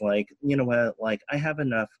 because, like, you know what? Like, I have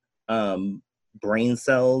enough brain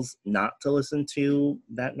cells not to listen to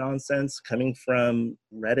that nonsense coming from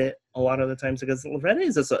Reddit a lot of the times, because Reddit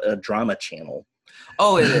is just a drama channel.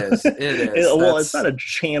 Oh, it is. It is. Well, it's not a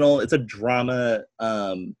channel. It's a drama.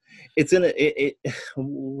 It's in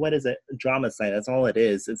what is it? Drama site. That's all it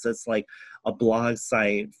is. It's just like a blog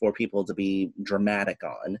site for people to be dramatic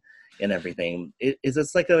on and everything. It's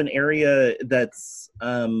just like an area that's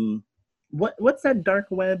what's that dark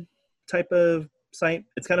web type of site?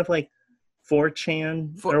 It's kind of like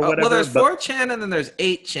 4chan or whatever. Well, there's 4chan and then there's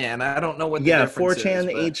 8chan. I don't know what the difference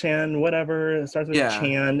 4chan, is. 8chan, whatever. It starts with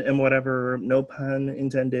Chan and whatever. No pun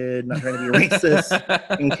intended. Not trying to be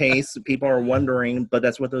racist, in case people are wondering, but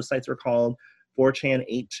that's what those sites are called.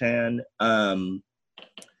 4chan, 8chan.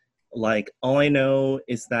 Like, all I know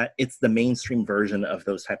is that it's the mainstream version of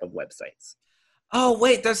those type of websites. Oh,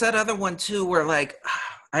 wait, there's that other one too, where, like,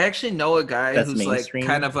 I actually know a guy who's mainstream?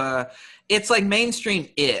 Like kind of it's like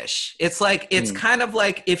mainstream-ish. It's like, it's kind of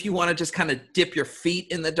like if you want to just kind of dip your feet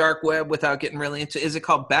in the dark web without getting really into, is it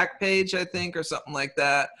called Backpage, I think, or something like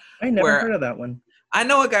that? I never heard of that one. I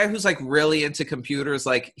know a guy who's like really into computers.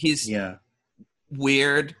 Like he's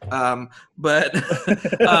weird. But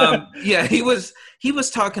yeah, he was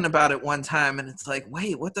talking about it one time, and it's like,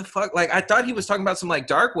 wait, what the fuck? Like, I thought he was talking about some like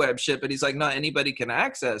dark web shit, but he's like, no, anybody can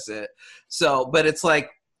access it. So, but it's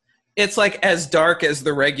like as dark as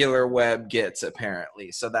the regular web gets,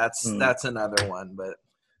 apparently. So that's another one. But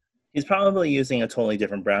he's probably using a totally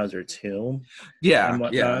different browser too. Yeah, and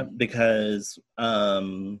whatnot, because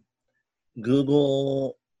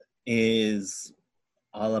Google is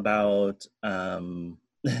all about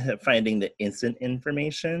finding the instant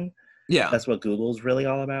information. Yeah. That's what Google's really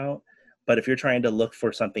all about. But if you're trying to look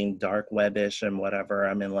for something dark webish and whatever,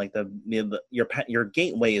 I mean, like your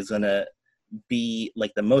gateway is gonna be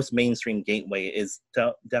like the most mainstream gateway is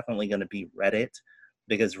definitely going to be Reddit,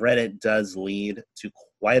 because Reddit does lead to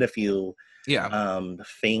quite a few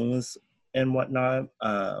things and whatnot.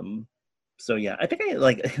 So yeah, I think I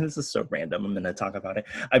like this is so random. I'm gonna talk about it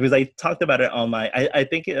because I talked about it on my. I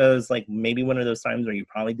think it was like maybe one of those times where you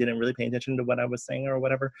probably didn't really pay attention to what I was saying or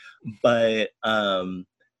whatever. But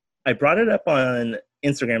I brought it up on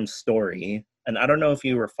Instagram story, and I don't know if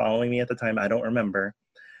you were following me at the time. I don't remember.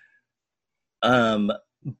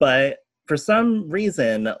 But for some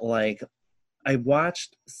reason, like I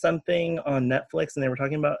watched something on Netflix and they were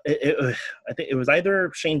talking about it. I think it was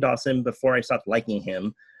either Shane Dawson before I stopped liking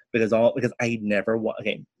him because I never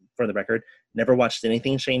for the record, never watched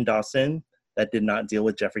anything Shane Dawson that did not deal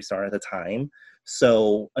with Jeffree Star at the time.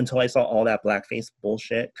 So until I saw all that blackface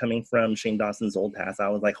bullshit coming from Shane Dawson's old past, I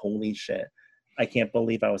was like, holy shit, I can't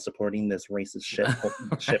believe I was supporting this racist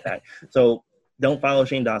shit bag. So don't follow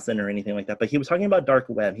Shane Dawson or anything like that. But he was talking about dark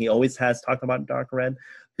web. He always has talked about dark web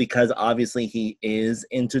because obviously he is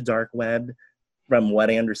into dark web from what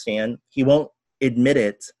I understand. He won't admit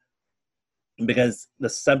it because the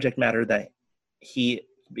subject matter that he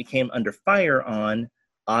became under fire on,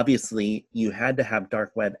 obviously you had to have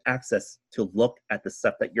dark web access to look at the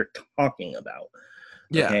stuff that you're talking about.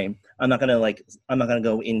 Yeah. Okay. I'm not gonna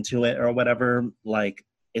go into it or whatever. Like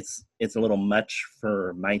it's a little much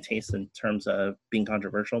for my taste in terms of being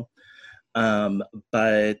controversial.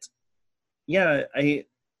 But yeah, I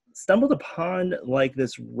stumbled upon like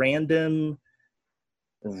this random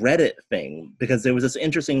Reddit thing because it was just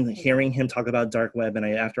interesting hearing him talk about dark web. And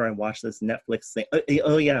after I watched this Netflix thing,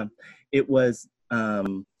 oh yeah, it was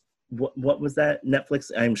what was that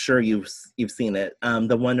Netflix? I'm sure you've seen it.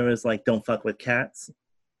 The one that was like, don't fuck with cats.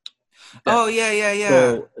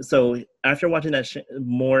 Yeah. So after watching that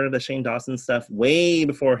more of the Shane Dawson stuff way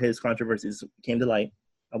before his controversies came to light,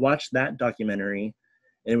 I watched that documentary,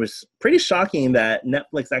 and it was pretty shocking that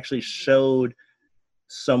Netflix actually showed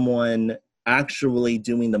someone actually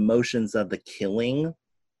doing the motions of the killing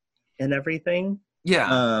and everything.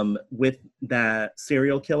 Yeah. With that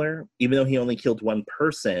serial killer, even though he only killed one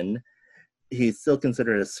person, he's still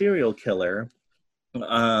considered a serial killer.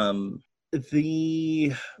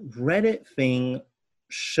 The Reddit thing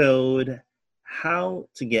showed how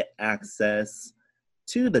to get access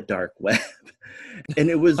to the dark web. And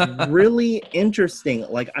it was really interesting.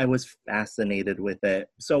 Like, I was fascinated with it.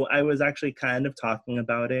 So I was actually kind of talking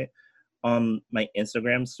about it on my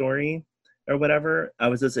Instagram story or whatever. I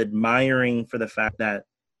was just admiring for the fact that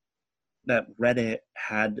Reddit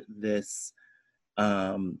had this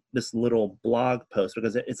little blog post,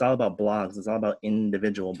 because it's all about blogs. It's all about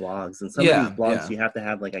individual blogs, and some of these blogs you have to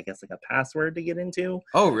have like, I guess, like a password to get into.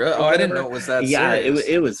 Oh really? Oh, I didn't know it was that serious.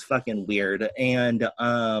 It was fucking weird, and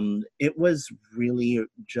it was really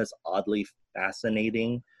just oddly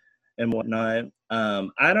fascinating and whatnot.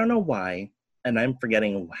 I don't know why, and I'm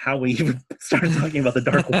forgetting how we even started talking about the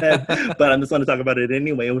dark web, but I'm just going to talk about it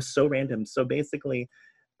anyway. It was so random. So basically,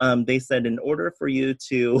 they said in order for you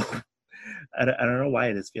to I don't know why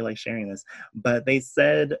I just feel like sharing this, but they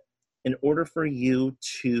said in order for you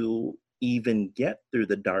to even get through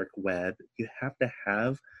the dark web, you have to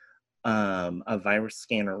have a virus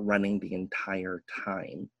scanner running the entire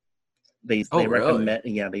time. They recommend,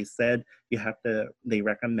 really? Yeah, they said they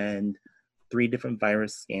recommend 3 different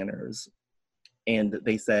virus scanners, and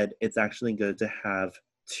they said it's actually good to have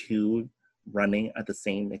 2 running at the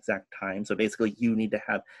same exact time. So basically you need to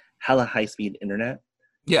have hella high-speed internet.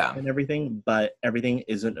 Yeah. And everything, but everything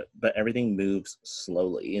moves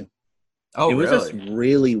slowly. Oh, it was really? just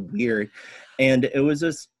really weird. And it was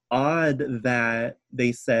just odd that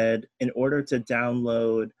they said in order to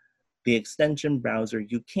download the extension browser,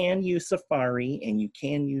 you can use Safari and you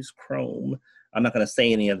can use Chrome. I'm not going to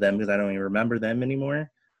say any of them because I don't even remember them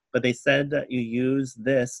anymore. But they said that you use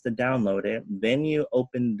this to download it, then you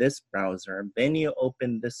open this browser, then you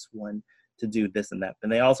open this one to do this and that.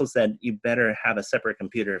 And they also said you better have a separate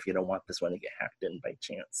computer if you don't want this one to get hacked in by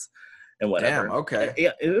chance and whatever. Damn, okay.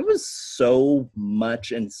 It was so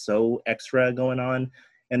much and so extra going on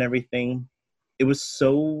and everything. It was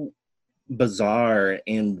so bizarre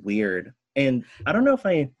and weird. And I don't know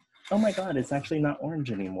if oh my God, it's actually not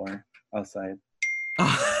orange anymore outside.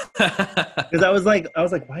 Because I was like,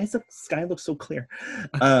 why does the sky look so clear?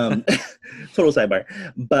 Total sidebar.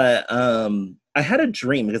 But I had a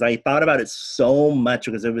dream because I thought about it so much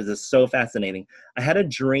because it was just so fascinating. I had a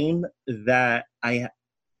dream that I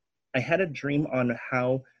had a dream on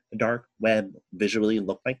how the dark web visually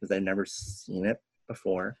looked like because I'd never seen it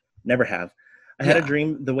before. Never have. I had a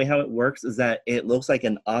dream. The way how it works is that it looks like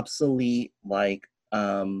an obsolete, like,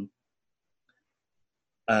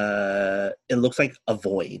 it looks like a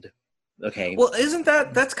void. Okay. Well, isn't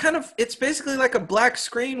that's kind of, it's basically like a black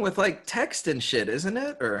screen with like text and shit, isn't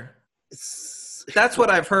it? Or that's what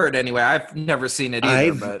I've heard anyway. I've never seen it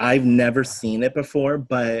either. I've never seen it before,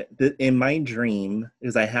 but in my dream,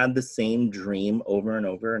 because I had the same dream over and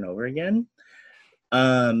over and over again,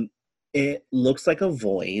 it looks like a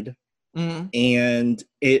void, and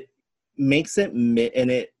it makes it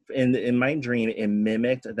in my dream, it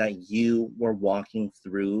mimicked that you were walking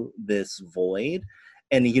through this void.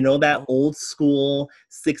 And you know that old school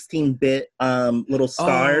 16-bit little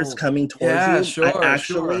stars coming towards you? Sure, I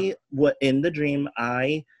actually, in the dream,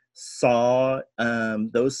 I saw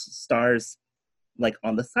those stars like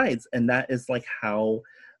on the sides. And that is like how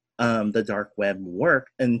the dark web work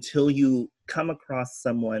until you come across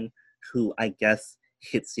someone who I guess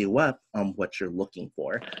hits you up on what you're looking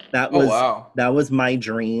for. That was my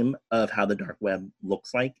dream of how the dark web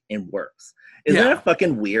looks like and works. Isn't that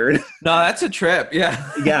fucking weird? No, that's a trip.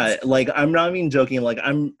 Yeah. Yeah, like I'm not even joking. Like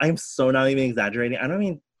I'm so not even exaggerating. I don't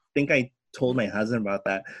even think I told my husband about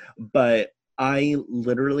that, but I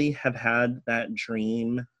literally have had that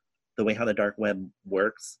dream, the way how the dark web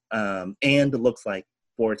works, and looks like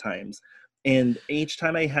 4 times. And each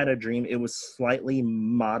time I had a dream, it was slightly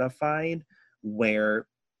modified, where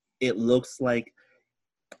it looks like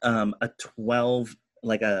a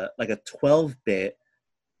 12-bit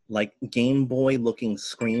like Game Boy looking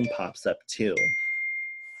screen pops up too.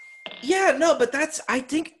 Yeah, no, but I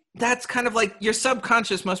think that's kind of like your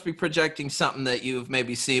subconscious must be projecting something that you've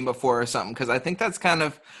maybe seen before or something, because I think that's kind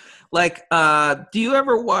of like, do you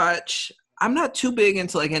ever watch, I'm not too big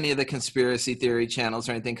into like any of the conspiracy theory channels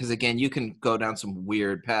or anything, because again, you can go down some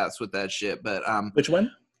weird paths with that shit, but which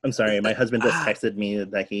one? I'm sorry, my husband just texted me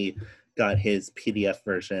that he got his PDF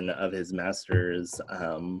version of his master's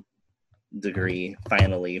degree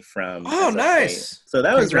finally from SFA. Nice. So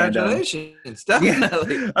that was congratulations.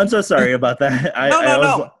 Definitely. Yeah, I'm so sorry about that.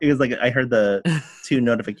 No. It was like I heard the 2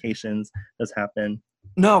 notifications just happen.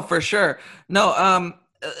 No, for sure. No,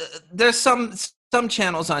 there's some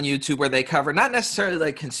channels on YouTube where they cover not necessarily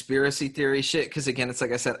like conspiracy theory shit, because again, it's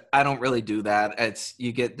like I said, I don't really do that. It's,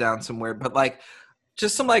 you get down somewhere, but like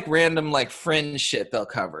just some like random like fringe shit they'll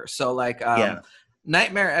cover. So like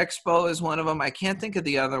Nightmare Expo is one of them. I can't think of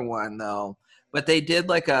the other one though, but they did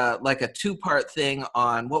like a 2-part thing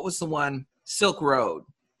on, what was the one? Silk Road.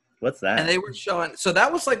 What's that? And they were showing, so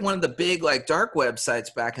that was like one of the big like dark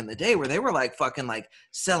websites back in the day where they were like fucking like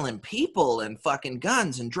selling people and fucking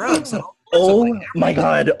guns and drugs. And my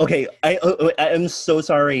God. Okay. I am so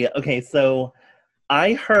sorry. Okay. So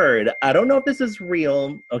I heard, I don't know if this is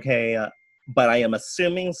real. Okay. But I am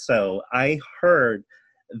assuming so. I heard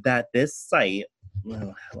that this site,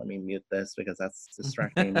 let me mute this because that's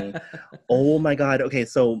distracting me. Oh my God. Okay,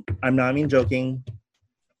 so I'm not even joking.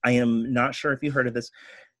 I am not sure if you heard of this.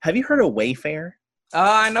 Have you heard of Wayfair?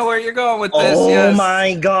 I know where you're going with this. Oh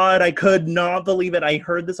my God. I could not believe it. I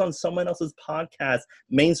heard this on someone else's podcast.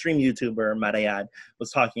 Mainstream YouTuber, might I add,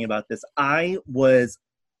 was talking about this. I was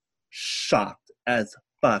shocked as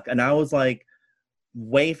fuck. And I was like,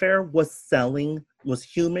 Wayfair was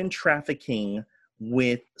human trafficking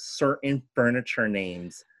with certain furniture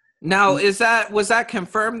names. Now, was that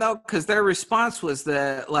confirmed though? Because their response was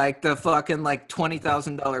that like the fucking like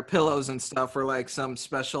 $20,000 pillows and stuff were like some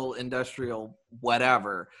special industrial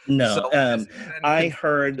whatever. No, so, I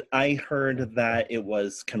heard that it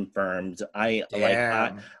was confirmed. I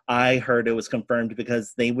heard it was confirmed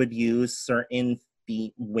because they would use certain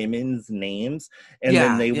women's names, and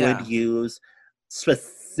then they would use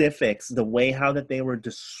specifics. The way how that they were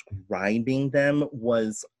describing them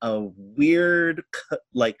was a weird,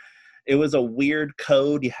 like it was a weird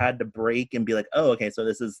code you had to break and be like, oh, okay, so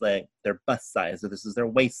this is like their bust size, or this is their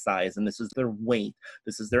waist size, and this is their weight,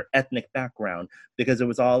 this is their ethnic background, because it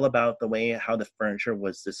was all about the way how the furniture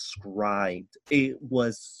was described. It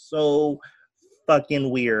was so fucking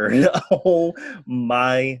weird. Oh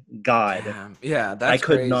my God. Damn. Yeah, I that's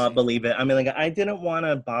could not crazy. believe it. I mean, like, I didn't want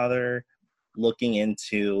to bother looking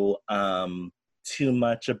into too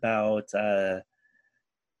much about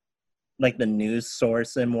like the news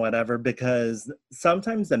source and whatever, because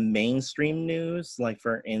sometimes the mainstream news, like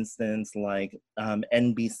for instance, like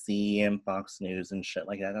NBC and Fox News and shit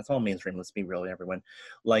like that, that's all mainstream, let's be real, everyone.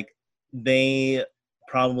 Like, they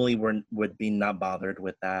probably would be not bothered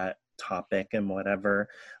with that topic and whatever.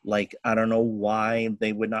 Like, I don't know why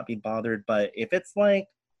they would not be bothered, but if it's like,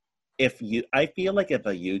 I feel like if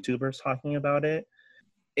a YouTuber's talking about it,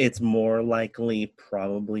 it's more likely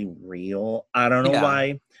probably real. I don't know Yeah.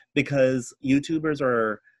 why, because YouTubers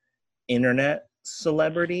are internet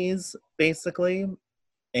celebrities basically,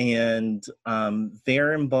 and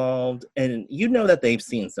they're involved, and you know that they've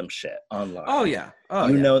seen some shit Oh online. yeah. Oh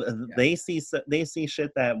You yeah. know Yeah. they see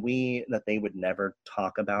shit that they would never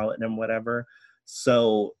talk about and whatever.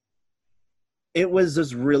 So it was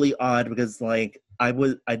just really odd because like I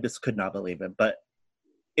just could not believe it, but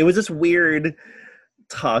it was just weird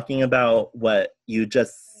talking about what you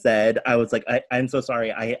just said. I was like, I'm so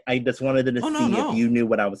sorry. I just wanted to Oh no, see if no. you knew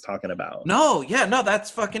what I was talking about. No, yeah, no,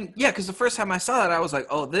 that's fucking yeah. Because the first time I saw that, I was like,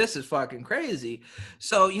 "Oh, this is fucking crazy."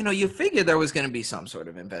 So you figured there was going to be some sort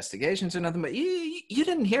of investigations or nothing, but you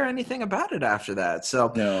didn't hear anything about it after that.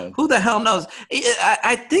 So No. who the hell knows?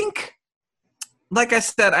 I think, like I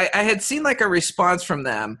said, I had seen like a response from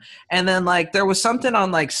them, and then like there was something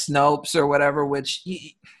on like Snopes or whatever, which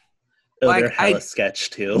Oh, they're like hella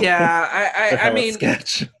sketch too. yeah, They're I hella mean.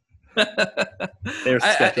 sketch. They're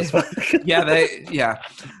sketch as fuck.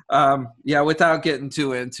 Yeah, without getting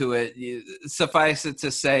too into it, suffice it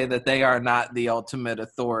to say that they are not the ultimate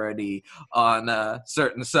authority on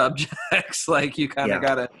certain subjects. Like, you kind of Yeah.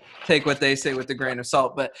 gotta take what they say with a grain of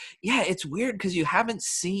salt. But yeah, it's weird because you haven't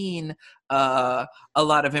seen a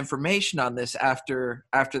lot of information on this after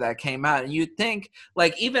that came out, and you'd think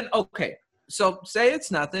like, even okay, so say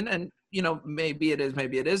it's nothing, and maybe it is,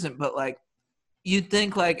 maybe it isn't, but like, you'd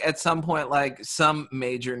think like at some point like some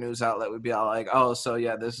major news outlet would be all like, oh, so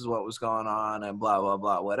yeah, this is what was going on and blah blah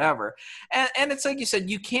blah whatever. And it's like you said,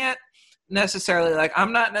 you can't necessarily, like,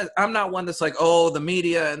 I'm not one that's like, oh, the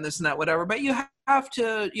media and this and that whatever, but you have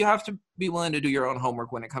to be willing to do your own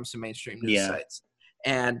homework when it comes to mainstream news Yeah. sites.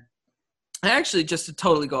 And actually, just to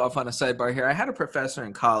totally go off on a sidebar here, I had a professor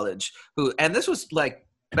in college who, and this was like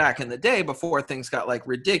back in the day before things got like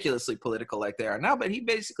ridiculously political like they are now, but he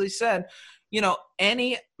basically said,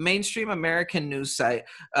 any mainstream American news site,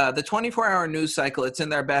 the 24-hour news cycle, it's in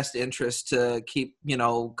their best interest to keep,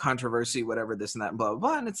 controversy, whatever, this and that, and blah, blah,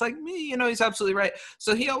 blah. And it's like, he's absolutely right.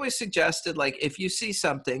 So he always suggested, like, if you see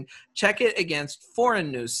something, check it against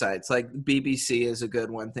foreign news sites, like BBC is a good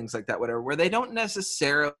one, things like that, whatever, where they don't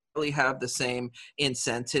necessarily have the same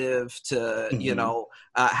incentive to,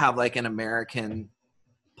 have like an American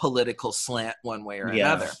political slant one way or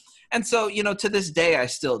another. And so, to this day, I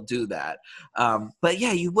still do that. But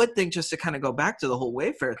yeah, you would think, just to kind of go back to the whole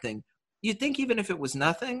Wayfair thing, you'd think even if it was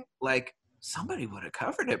nothing, like, somebody would have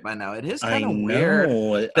covered it by now. It is kind of weird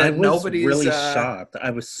I that was nobody's really shocked.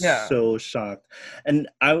 I was yeah. so shocked. And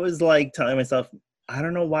I was like telling myself, I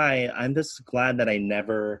don't know why. I'm just glad that I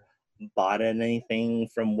never bought anything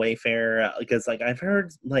from Wayfair, because like I've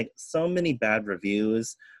heard like so many bad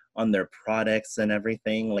reviews on their products and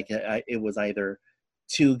everything. Like it was either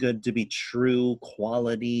too good to be true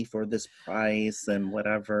quality for this price and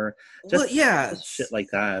whatever. Just shit like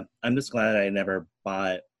that. I'm just glad I never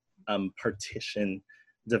bought partition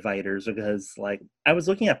dividers, because like I was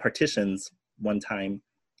looking at partitions one time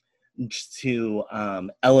to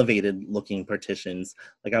elevated looking partitions.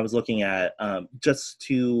 Like I was looking at just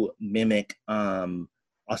to mimic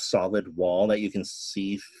a solid wall that you can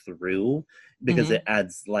see through, because it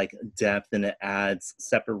adds like depth and it adds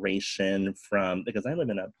separation from, because I live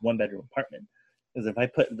in a 1-bedroom apartment. Because if I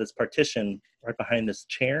put this partition right behind this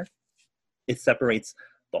chair, it separates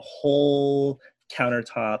the whole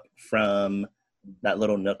countertop from that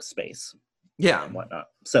little nook space. Yeah. And whatnot.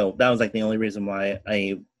 So that was like the only reason why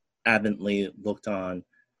I avidly looked on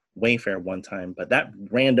Wayfair one time. But that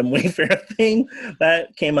random Wayfair thing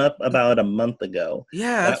that came up about a month ago.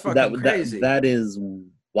 Yeah, that's fucking crazy. That is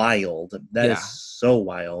wild. That is so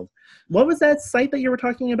wild. What was that site that you were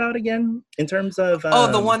talking about again, in terms of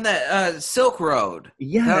the one that Silk Road.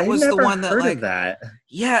 Yeah, that was the one that, like, of that.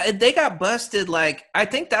 Yeah, they got busted. Like, I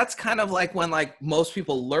think that's kind of like when like most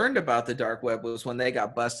people learned about the dark web, was when they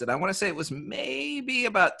got busted. I want to say it was maybe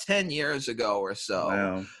about 10 years ago or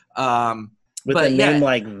so. Wow. With a name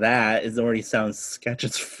like that, it already sounds sketch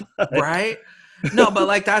as fuck. Right? No, but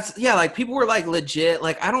like that's like people were like legit.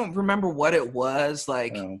 Like I don't remember what it was.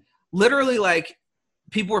 Like literally, like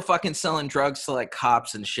people were fucking selling drugs to like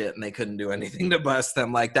cops and shit, and they couldn't do anything to bust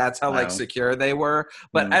them. Like that's how like secure they were.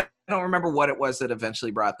 But I don't remember what it was that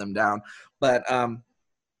eventually brought them down. But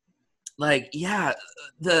like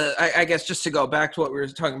I guess just to go back to what we were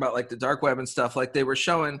talking about, like the dark web and stuff, like they were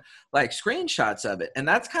showing like screenshots of it, and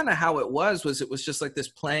that's kind of how it was just like this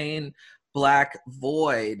plain black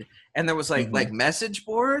void, and there was like message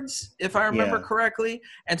boards, if I remember correctly,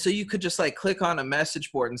 and so you could just like click on a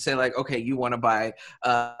message board and say like, okay, you want to buy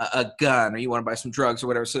a gun, or you want to buy some drugs or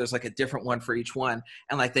whatever, so there's like a different one for each one,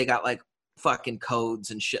 and like they got like fucking codes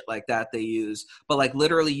and shit like that they use, but like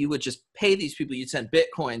literally you would just pay these people, you'd send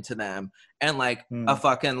Bitcoin to them, and like a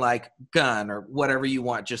fucking like gun or whatever you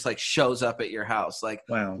want just like shows up at your house. Like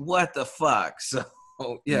what the fuck? So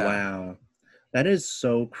wow, that is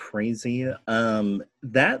so crazy.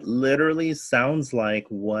 That literally sounds like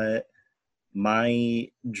what my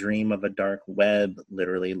dream of a dark web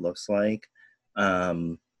literally looks like.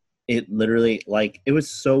 It literally, like, it was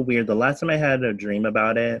so weird. The last time I had a dream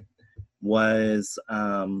about it was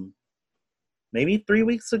maybe 3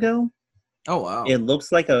 weeks ago. Oh wow. It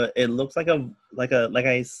looks like like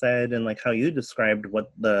I said, and like how you described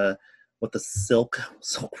what the Silk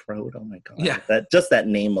Road. Oh my god. Yeah. That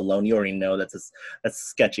name alone, you already know that's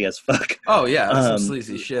sketchy as fuck. Oh yeah, that's some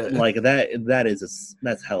sleazy shit. Like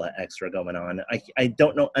that's hella extra going on. I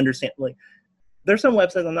don't understand, like there's some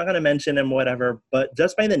websites I'm not going to mention and whatever, but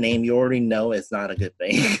just by the name, you already know it's not a good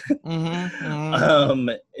thing.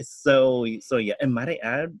 So yeah, and might I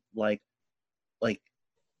add, like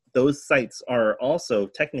those sites are also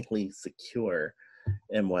technically secure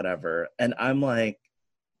and whatever. And I'm like,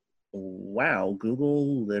 wow,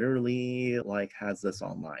 Google literally like has this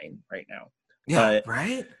online right now. Yeah,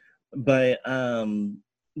 right. But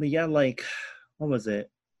yeah, like what was it?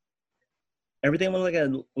 Everything was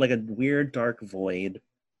like a weird dark void,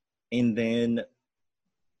 and then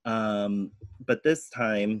but this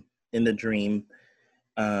time in the dream,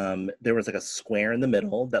 there was like a square in the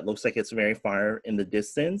middle that looks like it's very far in the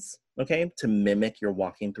distance, okay, to mimic you're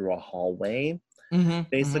walking through a hallway,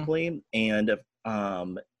 basically. And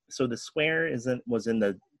so the square was in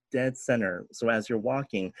the dead center. So as you're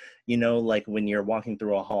walking, you know, like when you're walking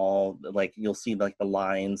through a hall, like you'll see like the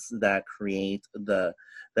lines that create that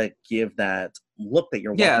give that look that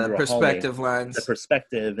you're walking through a perspective hallway, lines, the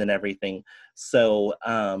perspective and everything. So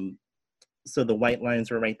so the white lines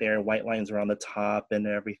were right there, white lines were on the top and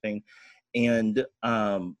everything, and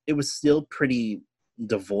it was still pretty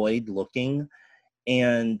devoid looking,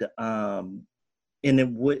 and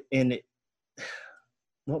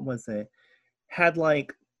what was it, had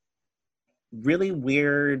like really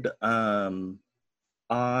weird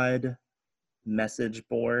odd message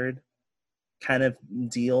board kind of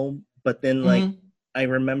deal, but then like I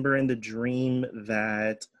remember in the dream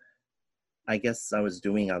that I guess I was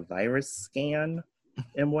doing a virus scan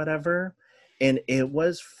and whatever, and it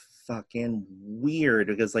was fucking weird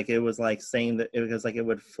because like it was like saying that it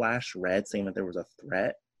would flash red saying that there was a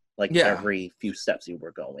threat like every few steps you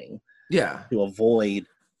were going to avoid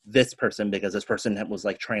this person because this person was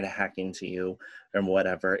like trying to hack into you and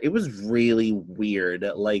whatever. It was really weird.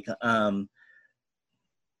 Like I'm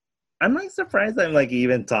like surprised I'm like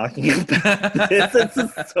even talking about this.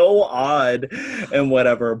 It's so odd and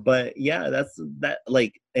whatever. But yeah, that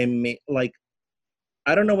like like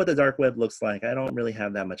I don't know what the dark web looks like. I don't really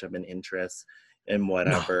have that much of an interest in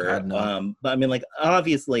whatever. No, God, no. But I mean, like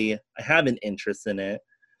obviously I have an interest in it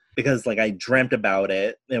because like I dreamt about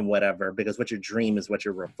it and whatever, because what you dream is what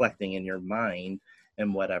you're reflecting in your mind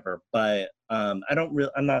and whatever. But I'm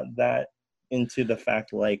not that into the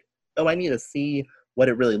fact like, oh, I need to see what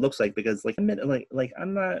it really looks like, because like I'm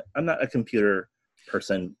not a computer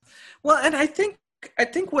person. Well, and I think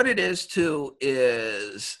what it is too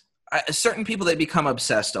is certain people, they become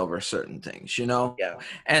obsessed over certain things, you know? Yeah.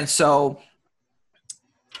 And so,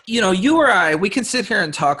 you know, you or I, we can sit here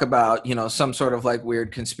and talk about, you know, some sort of like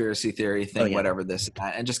weird conspiracy theory thing, whatever this and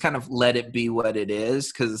that, and just kind of let it be what it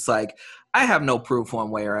is. Cause it's like, I have no proof one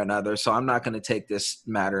way or another. So I'm not going to take this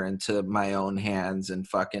matter into my own hands and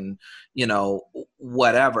fucking, you know,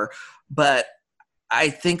 whatever. But I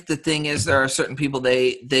think the thing is, there are certain people,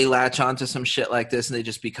 they latch onto some shit like this and they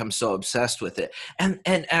just become so obsessed with it. And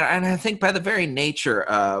I think by the very nature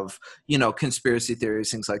of, you know, conspiracy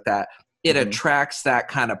theories, things like that, it attracts that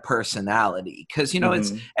kind of personality. Cause you know,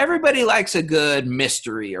 it's everybody likes a good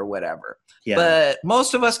mystery or whatever, but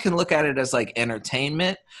most of us can look at it as like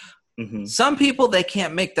entertainment. Some people, they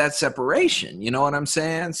can't make that separation. You know what I'm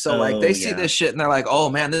saying? So like they see this shit and they're like, oh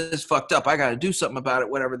man, this is fucked up. I got to do something about it,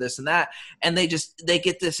 whatever, this and that. And they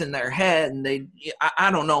get this in their head and I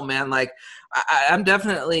don't know, man. Like I'm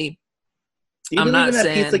definitely, I'm not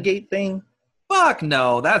saying that Pizzagate thing. Fuck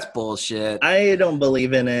no, that's bullshit. I don't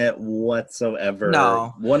believe in it whatsoever.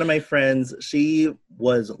 No. One of my friends, she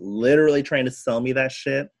was literally trying to sell me that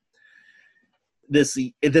shit.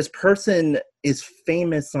 This person is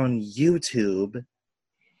famous on YouTube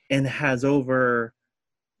and has over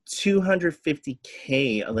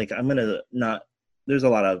 250K. Like, I'm gonna not. There's a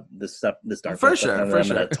lot of this stuff, this dark for stuff sure, I'm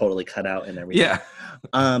gonna totally cut out and everything.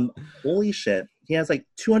 Yeah. Holy shit, he has like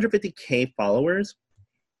 250K followers.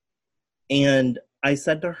 And I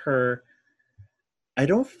said to her, I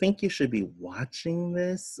don't think you should be watching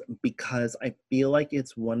this because I feel like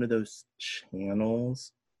it's one of those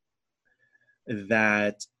channels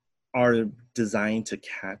that are designed to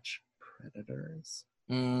catch predators.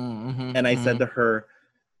 And I said to her,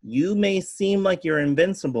 you may seem like you're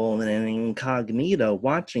invincible and incognito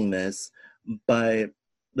watching this, but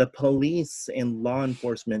the police and law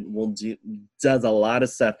enforcement does a lot of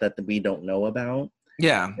stuff that we don't know about.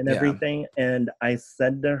 Yeah. And everything. And I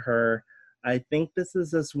said to her, I think this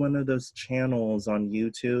is just one of those channels on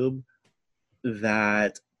YouTube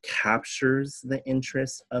that captures the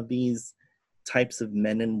interest of these types of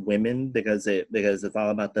men and women because it's all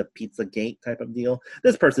about the Pizzagate type of deal.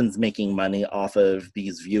 This person's making money off of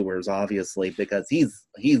these viewers, obviously, because he's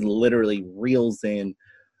literally reels in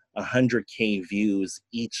 100K views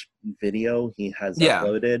each video he has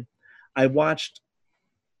uploaded. I watched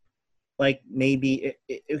like maybe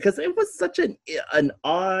because it was such an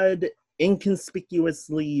odd,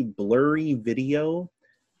 inconspicuously blurry video.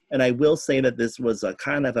 And I will say that this was a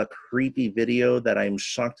kind of a creepy video that I'm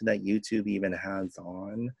shocked that YouTube even has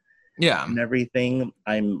on. Yeah. And everything.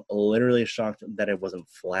 I'm literally shocked that it wasn't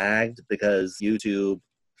flagged because YouTube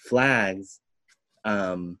flags,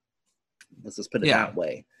 let's just put it that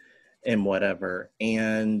way, and whatever.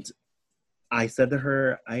 And I said to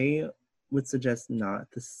her, I would suggest not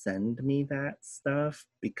to send me that stuff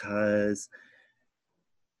because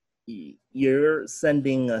you're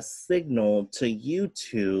sending a signal to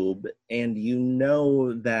YouTube and you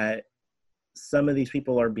know that some of these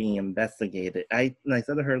people are being investigated. And I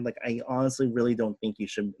said to her, like, I honestly really don't think you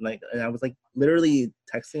should, like, and I was like literally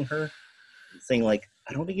texting her saying like,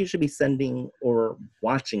 I don't think you should be sending or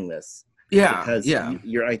watching this. Because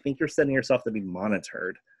I think you're setting yourself to be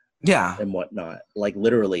monitored. Yeah. And whatnot, like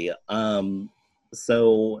literally.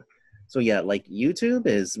 So yeah, like YouTube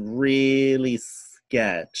is really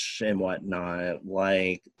sketch and whatnot.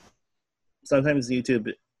 Like sometimes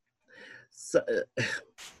YouTube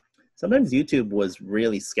was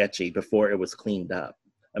really sketchy before it was cleaned up.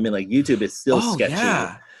 I mean, like YouTube is still sketchy.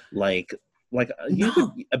 Yeah. Like you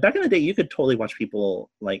could back in the day, you could totally watch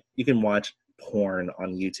people, like you can watch porn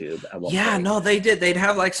on YouTube at one point. No, they did. They'd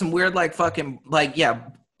have like some weird, like fucking, like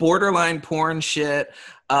borderline porn shit.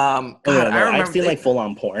 I remember I've seen like full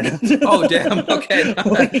on porn. Oh damn! Okay.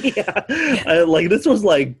 Like this was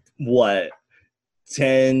like what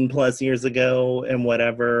 10 plus years ago, and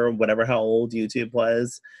whatever how old YouTube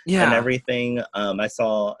was, and everything. I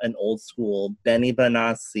saw an old school Benny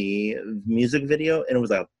Benassi music video, and it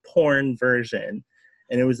was a porn version,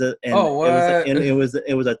 and it was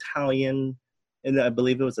it was Italian, and I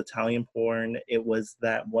believe it was Italian porn. It was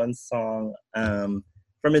that one song from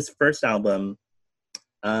his first album.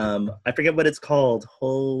 I forget what it's called.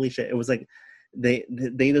 Holy shit. It was like they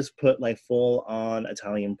just put like full on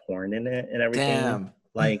Italian porn in it and everything. Damn.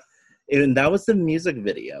 Like, and that was the music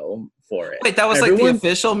video for it. Wait, that was like the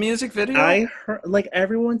official music video? I heard, like,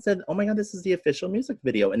 everyone said, oh my God, this is the official music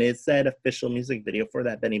video. And it said official music video for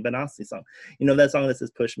that Benny Benassi song. You know that song that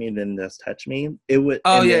says push me, then just touch me? It was.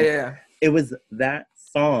 Oh, yeah. It was that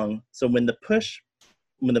song. So when the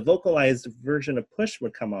vocalized version of Push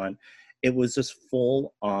would come on, it was just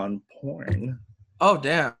full on porn. Oh,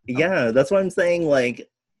 damn. Yeah, that's what I'm saying. Like,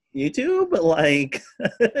 YouTube, like,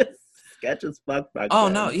 sketch as fuck back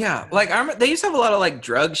then. No, yeah. Like, they used to have a lot of, like,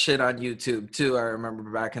 drug shit on YouTube, too, I remember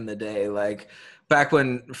back in the day. Like, back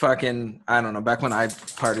when back when I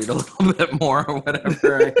partied a little bit more or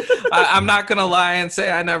whatever. I'm not going to lie and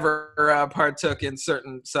say I never partook in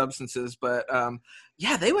certain substances, but,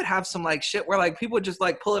 they would have some, like, shit where, like, people would just,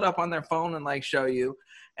 like, pull it up on their phone and, like, show you.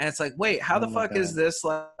 And it's like, wait, how the fuck is this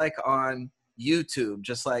like on YouTube?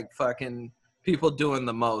 Just like fucking people doing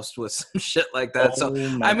the most with some shit like that. So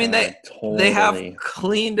I mean, they have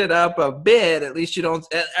cleaned it up a bit. At least you don't.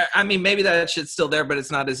 I mean, maybe that shit's still there, but it's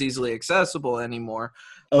not as easily accessible anymore.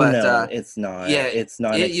 Oh no, it's not. Yeah, it's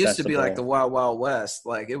not it accessible. used to be like the Wild Wild West.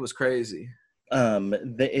 Like it was crazy.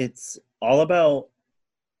 It's all about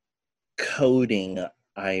coding.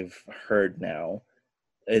 I've heard now.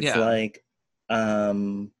 It's like,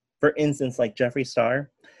 for instance, like Jeffree Star.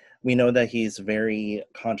 We know that he's very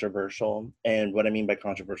controversial, and what I mean by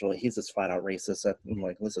controversial, he's just flat out racist. I'm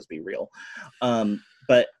like, let's just be real.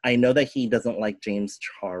 But I know that he doesn't like James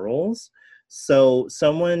Charles. So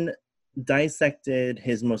someone dissected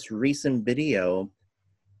his most recent video,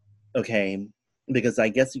 okay, because I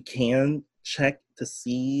guess you can check to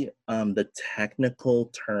see the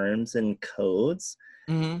technical terms and codes,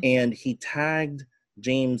 and he tagged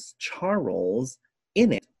James Charles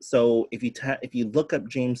in it. So if you look up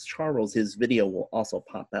James Charles, his video will also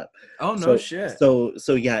pop up. Oh no shit. So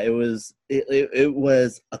yeah, it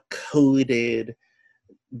was a coded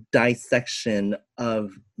dissection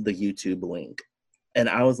of the YouTube link. And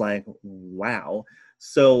I was like, wow.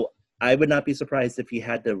 So I would not be surprised if you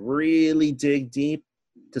had to really dig deep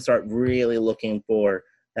to start really looking for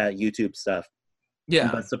that YouTube stuff. Yeah.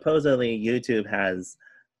 But supposedly YouTube has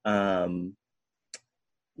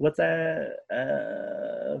what's that?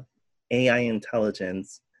 AI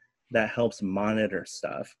intelligence that helps monitor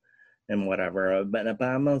stuff and whatever. But I'm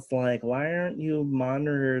almost like, why aren't you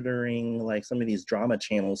monitoring like some of these drama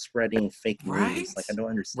channels spreading fake news? Like, I don't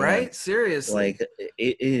understand. Right? Seriously. Like,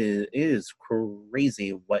 it is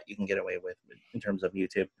crazy what you can get away with in terms of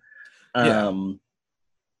YouTube.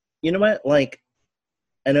 You know what? Like,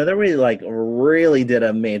 I know that we like really did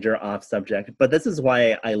a major off subject, but this is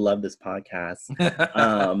why I love this podcast.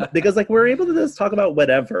 Because like we're able to just talk about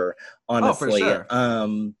whatever, honestly. Oh,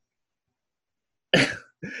 for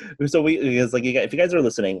sure. So because like if you guys are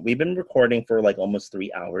listening, we've been recording for like almost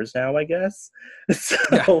 3 hours now, I guess.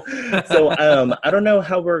 So I don't know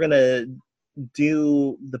how we're gonna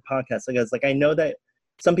do the podcast, because like I know that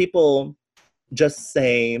some people just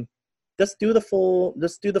say just do the full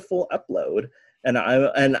upload. And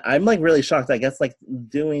I'm like really shocked. I guess like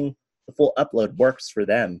doing the full upload works for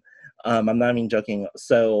them. I'm not even joking.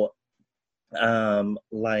 So,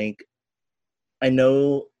 like, I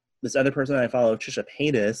know this other person I follow, Trisha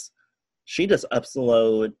Paytas. She just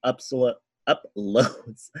uploads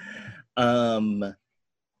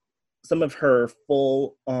some of her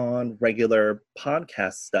full on regular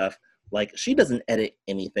podcast stuff. Like, she doesn't edit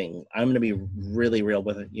anything. I'm going to be really real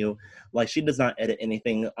with you. Like, she does not edit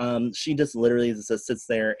anything. She just literally just sits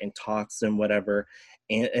there and talks and whatever,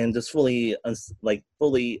 and just fully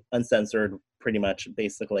uncensored, pretty much,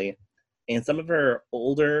 basically. And some of her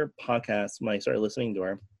older podcasts, when I started listening to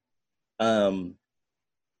her,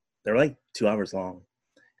 they're like 2 hours long.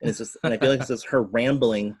 And it's just, and I feel like it's just her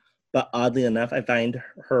rambling. But oddly enough, I find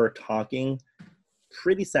her talking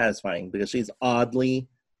pretty satisfying because she's oddly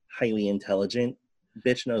highly intelligent.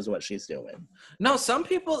 Bitch knows what she's doing. No, some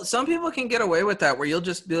people can get away with that, where you'll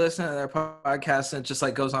just be listening to their podcast and it just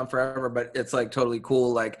like goes on forever, but it's like totally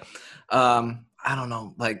cool. Like, I don't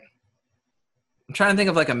know, like I'm trying to think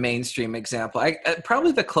of like a mainstream example.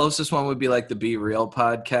 Probably the closest one would be like the Be Real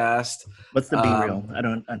podcast. What's the Be Real? I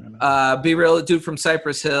don't know. Be Real, dude from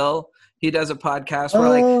Cypress Hill. He does a podcast where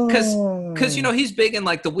like, cause you know, he's big in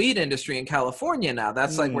like the weed industry in California now.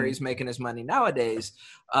 That's like where he's making his money nowadays.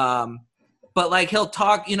 But like he'll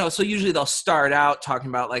talk, you know, so usually they'll start out talking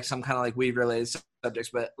about like some kind of like weed related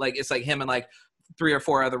subjects, but like it's like him and like 3 or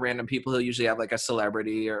 4 other random people. He'll usually have like a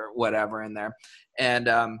celebrity or whatever in there. And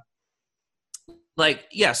like,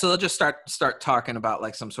 yeah, so they'll just start talking about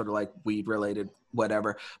like some sort of like weed related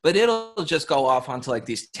whatever, but it'll just go off onto like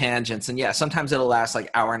these tangents. And yeah, sometimes it'll last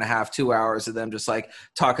like 1.5 hours, 2 hours of them just like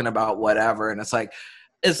talking about whatever. And it's like,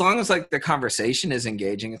 as long as like the conversation is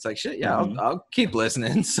engaging, it's like, shit, yeah, I'll keep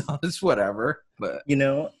listening. So it's whatever. But you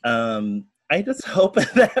know, I just hope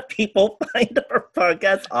that people find our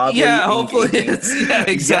podcast oddly engaging. Hopefully it's,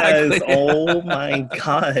 exactly. Yes, oh my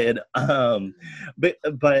God.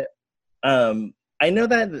 But I know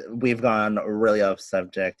that we've gone really off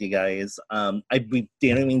subject, you guys. We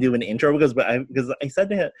didn't even do an intro because I said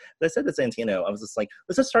to Santino, I was just like,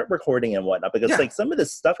 let's just start recording and whatnot, because like some of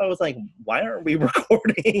this stuff I was like, why aren't we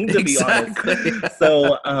recording, to be honest?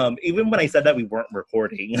 So even when I said that we weren't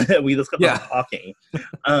recording, we just kept on talking.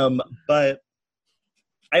 But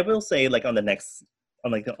I will say, like on the next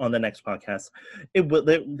podcast,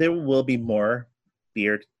 there will be more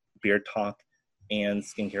beard talk and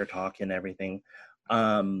skincare talk and everything.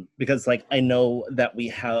 Because like I know that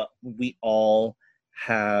we all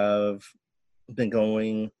have been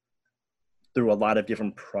going through a lot of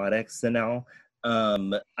different products and now.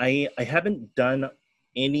 I haven't done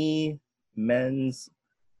any men's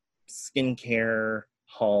skincare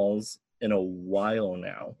hauls in a while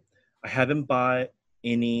now. I haven't bought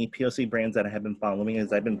any POC brands that I have been following,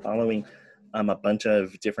 as I've been following a bunch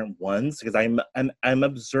of different ones because I'm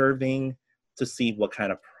observing to see what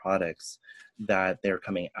kind of products that they're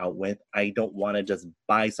coming out with. I don't want to just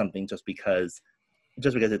buy something just because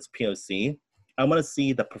it's POC. I want to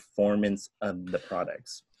see the performance of the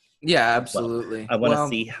products. Yeah, absolutely. I want to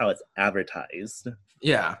see how it's advertised.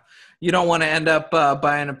 Yeah. You don't want to end up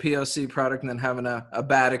buying a POC product and then having a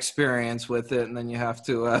bad experience with it, and then you have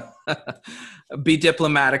to be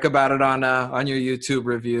diplomatic about it on your YouTube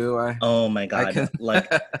review. Oh my God.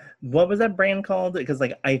 Like, what was that brand called? Because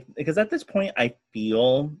at this point I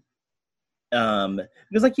feel because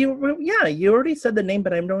like you already said the name,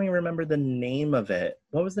 but I don't even remember the name of it.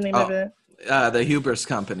 What was the name of it? The Hubris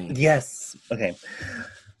Company. Yes. Okay.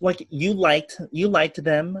 Like you liked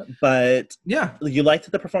them, but yeah, you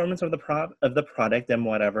liked the performance of the product and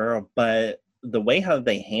whatever, but the way how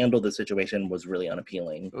they handled the situation was really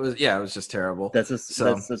unappealing. It was just terrible. That's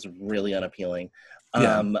just really unappealing.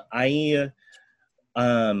 Yeah. I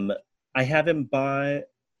haven't bought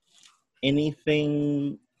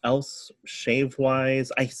anything else shave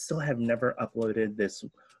wise. I still have never uploaded this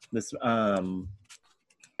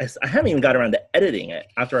I haven't even got around to editing it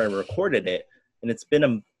after I recorded it, and it's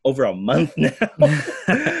been over a month now.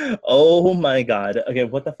 Oh my God. Okay,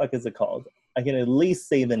 what the fuck is it called? I can at least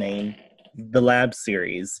say the name. The Lab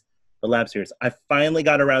Series. I finally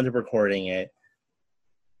got around to recording it.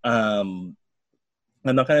 I'm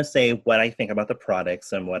not going to say what I think about the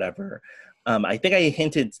products and whatever. I think I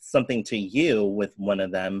hinted something to you with one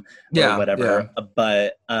of them or whatever,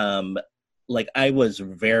 but like I was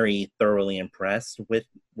very thoroughly impressed with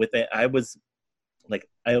it. I was like,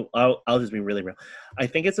 I'll just be really real. I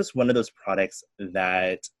think it's just one of those products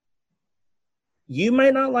that you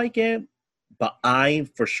might not like it, but I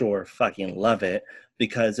for sure fucking love it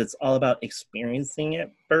because it's all about experiencing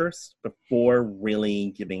it first before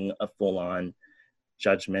really giving a full-on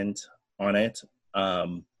judgment on it,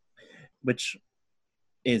 which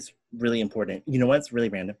is really important. You know what's really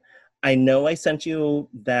random? I know I sent you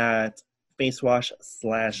that face wash /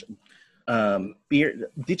 beard.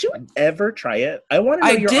 Did you ever try it? I want to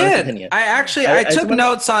know your honest opinion. I took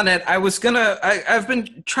notes on it. I've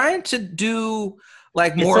been trying to do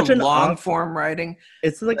like more long form writing.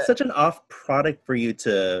 It's like such an off product for you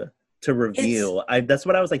to review. That's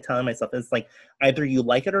what I was like telling myself. It's like either you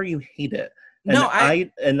like it or you hate it. And I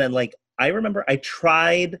remember I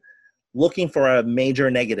tried looking for a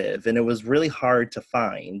major negative and it was really hard to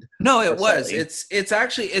find. No, it was. It's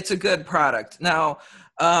actually a good product. Now,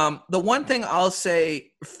 the one thing I'll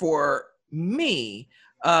say for me,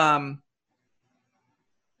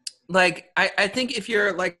 like I think if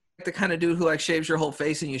you're like the kind of dude who like shaves your whole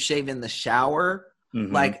face and you shave in the shower,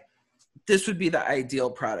 like this would be the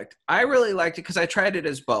ideal product. I really liked it because I tried it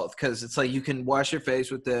as both because it's like you can wash your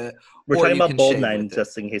face with the. We're talking about Bold 9,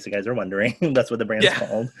 just in case you guys are wondering. That's what the brand is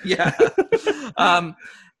called. Yeah.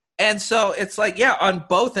 And so it's like, on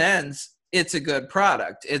both ends, it's a good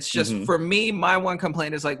product. It's just for me, my one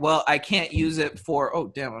complaint is like, well, I can't use it for.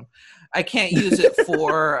 Oh damn! I can't use it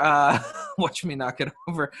for. Watch me knock it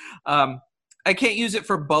over. I can't use it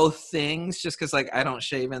for both things just because like I don't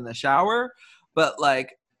shave in the shower, but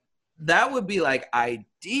like. That would be like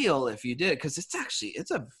ideal if you did because it's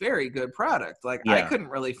a very good product. Like I couldn't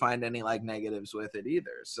really find any like negatives with it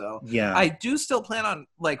either. So I do still plan on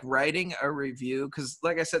like writing a review because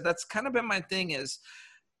like I said, that's kind of been my thing is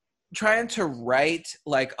trying to write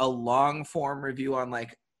like a long form review on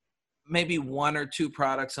like maybe 1 or 2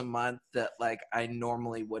 products a month that like I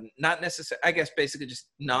normally wouldn't, not necessarily, I guess basically just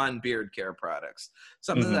non-beard care products,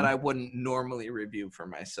 something that I wouldn't normally review for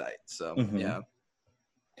my site. So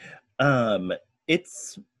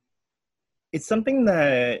it's something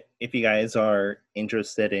that if you guys are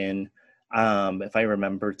interested in, if I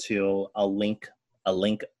remember to, I'll link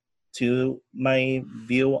to my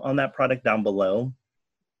view on that product down below.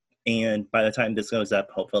 And by the time this goes up,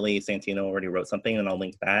 hopefully Santino already wrote something and I'll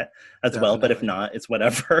link that as well. But if not, it's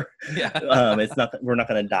whatever. It's not we're not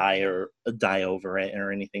going to die over it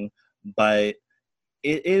or anything, but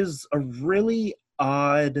it is a really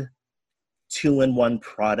odd 2-in-1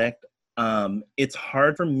 product. It's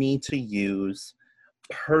hard for me to use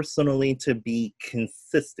personally to be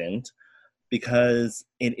consistent because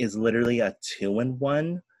it is literally a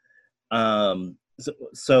 2-in-1.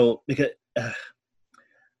 So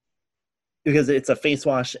because it's a face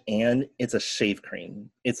wash and it's a shave cream.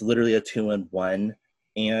 It's literally a 2-in-1.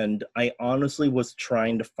 And I honestly was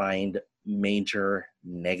trying to find major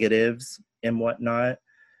negatives and whatnot.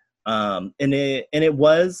 And it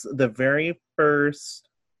was the very first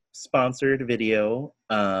sponsored video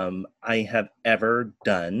I have ever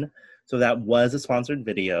done. So that was a sponsored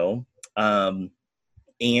video. And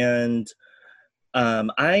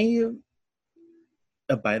I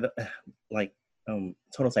by the like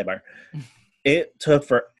total sidebar. It took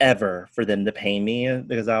forever for them to pay me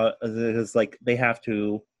because like they have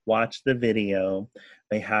to watch the video,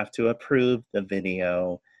 they have to approve the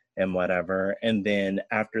video and whatever, and then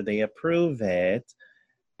after they approve it,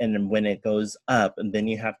 and then when it goes up, and then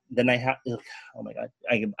I have oh my god,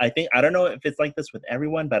 I think I don't know if it's like this with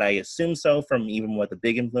everyone, but I assume so from even what the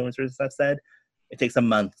big influencers have said. It takes a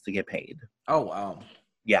month to get paid. Oh wow.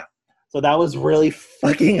 Yeah. So that was really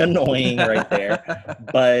fucking annoying right there.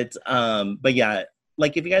 But yeah,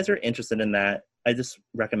 like if you guys are interested in that, I just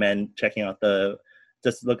recommend checking out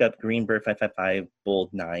just look up Greenbird 555 Bold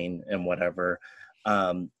 9 and whatever.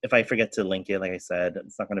 If I forget to link it, like I said,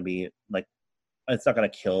 it's not going to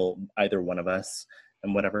kill either one of us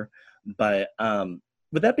and whatever. But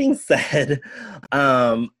with that being said,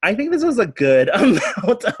 I think this was a good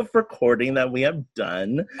amount of recording that we have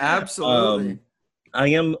done. Absolutely. I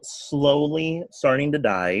am slowly starting to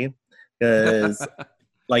die because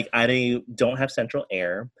like I don't have central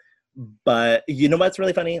air. But you know what's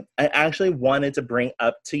really funny? I actually wanted to bring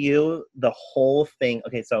up to you the whole thing.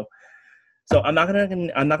 Okay, so I'm not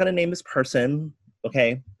gonna name this person.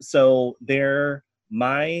 Okay, so they're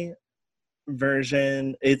my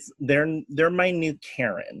version. They're my new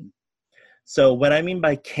Karen. So what I mean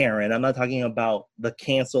by Karen, I'm not talking about the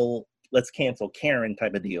let's cancel Karen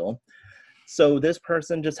type of deal. So this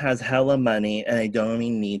person just has hella money and they don't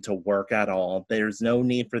even need to work at all. There's no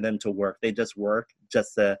need for them to work. They just work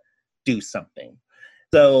just to do something.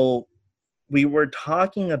 So we were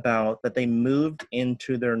talking about that they moved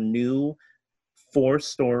into their new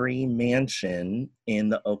 4-story mansion in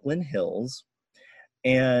the Oakland Hills.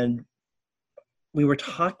 And we were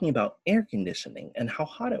talking about air conditioning and how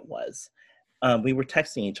hot it was. We were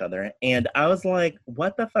texting each other and I was like,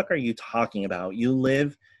 what the fuck are you talking about? You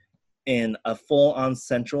live in a full-on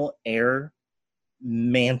central air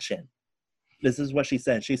mansion. This is what she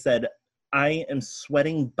said. She said, I am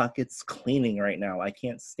sweating buckets cleaning right now. I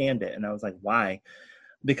can't stand it. And I was like, why?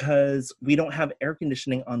 Because we don't have air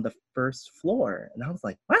conditioning on the first floor. And I was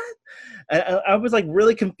like, what? I was like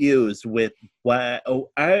really confused with what.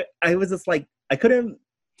 I was just like, I couldn't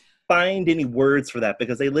find any words for that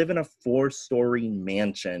because they live in a 4-story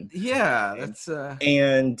mansion. Yeah, that's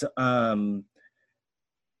and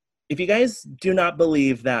if you guys do not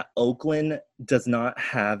believe that Oakland does not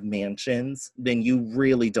have mansions, then you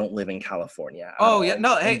really don't live in California. Oh, yeah.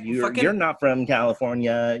 No, hey, you're not from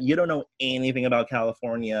California. You don't know anything about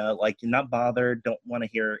California. Like, you're not bothered. Don't want to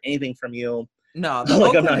hear anything from you. No, the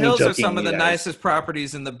like, Oakland Hills are some of the nicest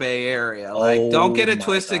properties in the Bay Area. Like, don't get it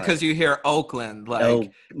twisted because you hear Oakland. Like, oh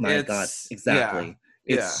my God, exactly.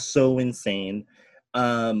 Yeah, it's so insane.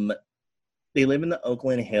 They live in the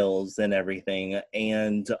Oakland Hills and everything.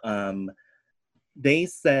 And they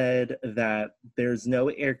said that there's no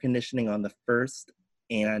air conditioning on the first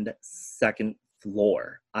and second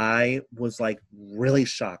floor. I was like really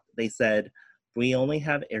shocked. They said, we only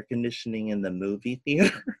have air conditioning in the movie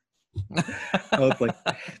theater. I was like,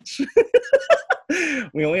 bitch.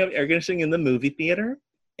 We only have air conditioning in the movie theater.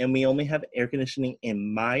 And we only have air conditioning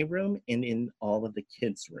in my room and in all of the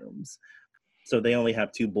kids' rooms. So they only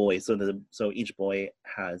have 2 boys. So each boy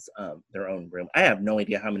has their own room. I have no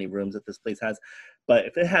idea how many rooms that this place has, but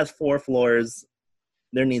if it has 4 floors,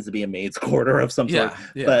 there needs to be a maid's quarter of some sort.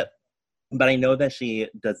 Yeah. But I know that she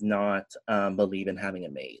does not believe in having a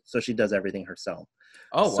maid, so she does everything herself.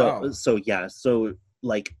 Oh wow! So yeah, so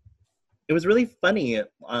like it was really funny.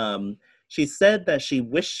 She said that she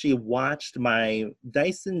wished she watched my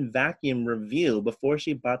Dyson vacuum review before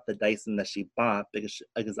she bought the Dyson that she bought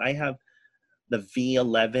because I have the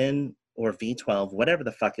V11 or V12, whatever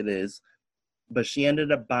the fuck it is. But she ended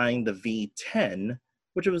up buying the V10,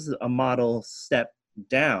 which was a model step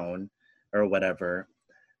down or whatever.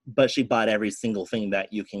 But she bought every single thing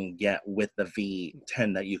that you can get with the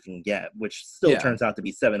V10 that you can get, which still turns out to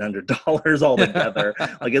be $700 altogether.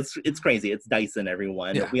 Like it's crazy. It's Dyson,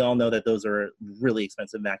 everyone. Yeah. We all know that those are really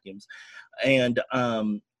expensive vacuums. And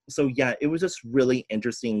so yeah, it was just really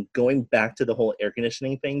interesting going back to the whole air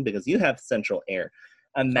conditioning thing because you have central air.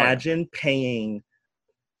 Imagine paying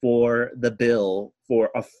for the bill for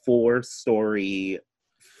a 4-story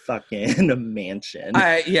fucking mansion.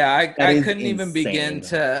 I couldn't even begin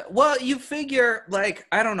to. Well, you figure like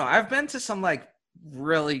I don't know. I've been to some like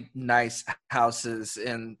really nice houses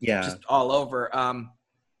in just all over.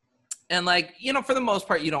 And like, you know, for the most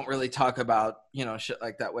part, you don't really talk about, you know, shit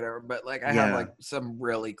like that, whatever. But like, I have like some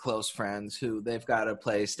really close friends who they've got a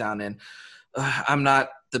place down in, I'm not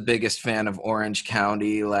the biggest fan of Orange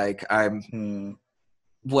County. Like I'm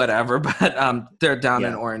whatever, but they're down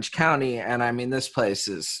in Orange County. And I mean, this place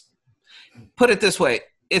is, put it this way,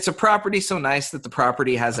 it's a property so nice that the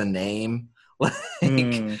property has a name.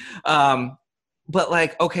 Like, but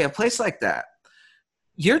like, okay, a place like that,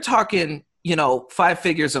 you're talking, you know, 5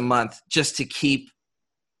 figures a month just to keep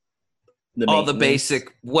all the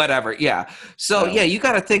basic whatever. Yeah. So yeah, you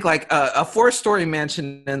got to think like a 4-story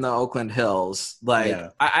mansion in the Oakland Hills. Like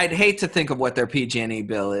I'd hate to think of what their PG&E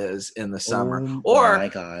bill is in the summer, or my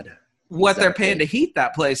God, what they're paying to heat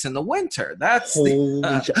that place in the winter. That's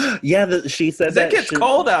she said that it gets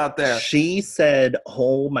cold out there. She said,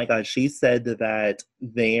 oh my God, she said that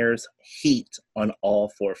there's heat on all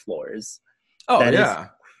 4 floors. Oh, that is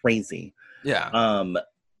crazy. Yeah.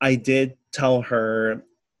 I did tell her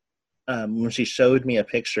when she showed me a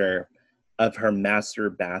picture of her master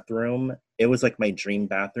bathroom, it was like my dream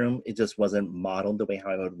bathroom. It just wasn't modeled the way how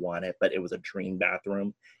I would want it, but it was a dream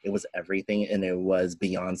bathroom. It was everything, and it was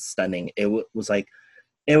beyond stunning. It was like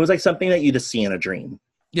something that you just see in a dream.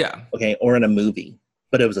 Yeah. Okay, or in a movie,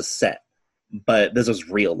 but it was a set. But this was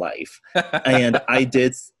real life. And I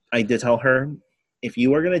did tell her, if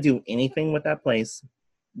you are going to do anything with that place,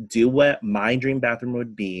 do what my dream bathroom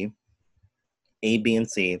would be, A, B, and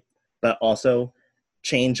C, but also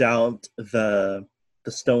change out the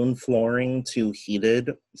stone flooring to heated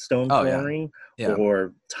stone flooring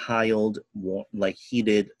or tiled, like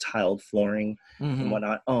heated tiled flooring and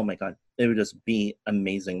whatnot. Oh my God, it would just be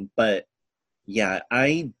amazing. But yeah,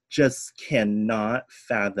 I just cannot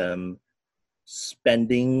fathom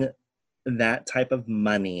spending that type of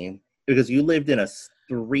money, because you lived in a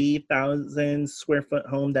 3,000 square foot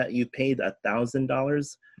home that you paid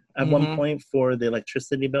 $1,000 at one point for the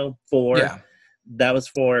electricity bill that was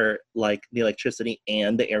for like the electricity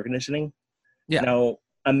and the air conditioning. Now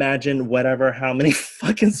imagine how many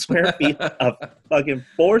fucking square feet a fucking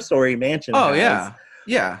 4-story mansion has.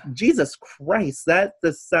 Jesus Christ, that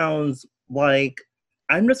just sounds like,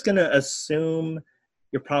 I'm just gonna assume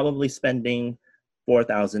you're probably spending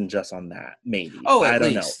 $4,000 just on that, maybe. I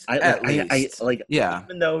don't know.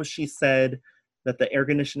 Even though she said that the air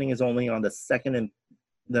conditioning is only on the second and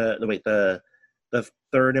the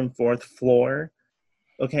third and fourth floor,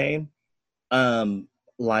 okay?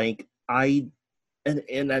 Like I don't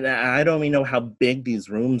even know how big these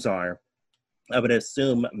rooms are. I would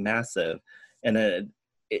assume massive, and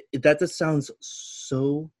that just sounds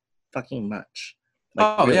so fucking much.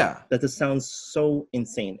 Like, that just sounds so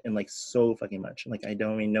insane and like so fucking much. Like I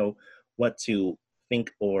don't even know what to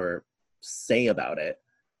think or say about it.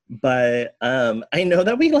 But I know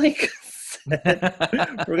that we like said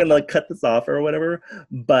we're gonna like cut this off or whatever.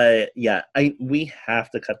 But yeah, we have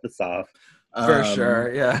to cut this off. For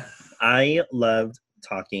sure, yeah. I loved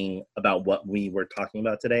talking about what we were talking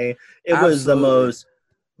about today. It was the most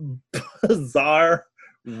bizarre,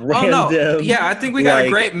 random. Yeah, I think we got a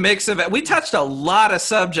great mix of it. We touched a lot of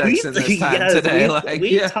subjects in this time today.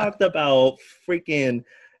 We talked about freaking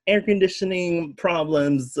air conditioning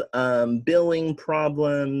problems, billing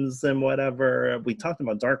problems, and whatever. We talked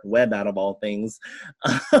about dark web, out of all things.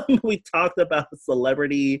 We talked about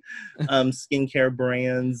celebrity skincare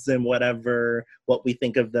brands and whatever, what we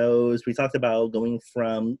think of those. We talked about going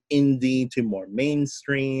from indie to more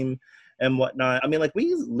mainstream and whatnot. I mean, like,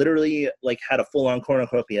 we literally like had a full-on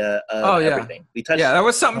cornucopia of everything. We touched. Yeah, there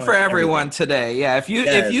was something for everyone today. Yeah, if you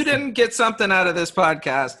didn't get something out of this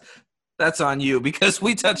podcast, that's on you, because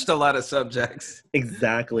we touched a lot of subjects.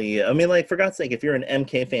 Exactly. I mean, like, for God's sake, if you're an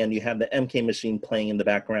MK fan, you have the MK machine playing in the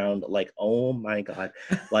background. Like, oh my God,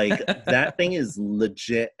 like that thing is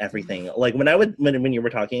legit everything. Like when you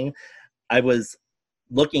were talking, I was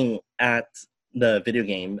looking at the video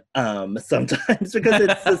game sometimes because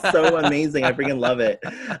it's just so amazing. I freaking love it.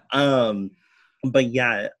 But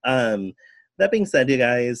yeah, that being said, you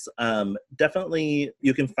guys, definitely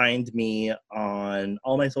you can find me on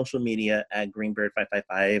all my social media at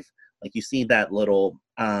Greenbird555. Like, you see that little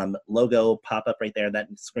logo pop up right there, that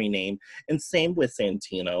screen name. And same with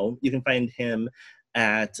Santino. You can find him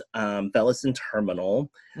at Veloson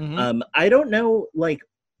Terminal. I don't know,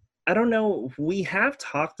 we have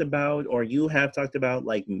talked about, or you have talked about,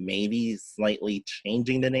 like, maybe slightly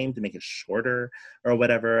changing the name to make it shorter or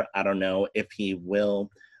whatever. I don't know if he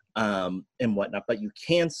will and whatnot, but you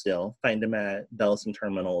can still find him at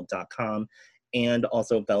VelosonTerminal.com and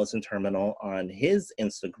also Veloson Terminal on his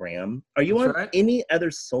Instagram. Are you on any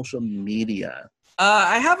other social media?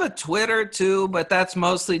 I have a Twitter too, but that's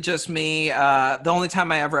mostly just me. The only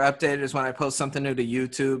time I ever update it is when I post something new to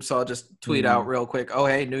YouTube. So I'll just tweet out real quick, oh,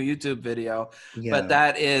 hey, new YouTube video. But Yeah.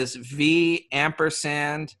 that is V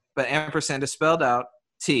ampersand, but ampersand is spelled out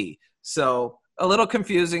T. So a little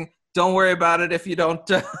confusing. Don't worry about it if you don't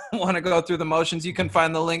want to go through the motions. You can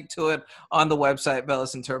find the link to it on the website,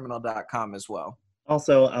 bellisandterminal.com as well.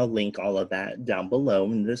 Also, I'll link all of that down below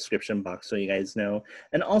in the description box so you guys know.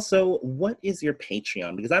 And also, what is your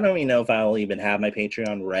Patreon? Because I don't even know if I'll even have my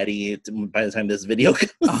Patreon ready by the time this video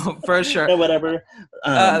goes. Oh, for sure. Or whatever.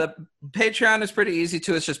 The Patreon is pretty easy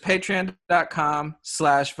too. It's just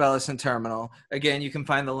patreon.com/bellisandterminal. Again, you can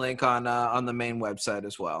find the link on the main website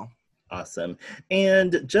as well. Awesome.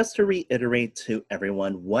 And just to reiterate to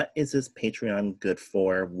everyone, what is this Patreon good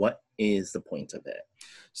for? What is the point of it?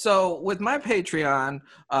 So with my Patreon,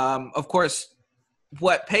 of course,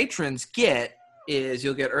 what patrons get is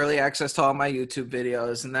you'll get early access to all my YouTube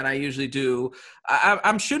videos. And then I usually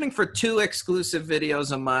I'm shooting for 2 exclusive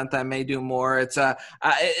videos a month. I may do more. It's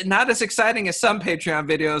not as exciting as some Patreon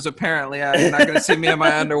videos, apparently. You're not going to see me in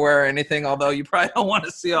my underwear or anything, although you probably don't want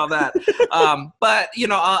to see all that. But,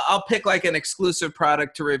 I'll pick like an exclusive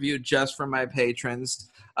product to review just for my patrons.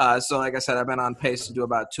 So like I said, I've been on pace to do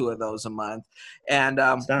about 2 of those a month. And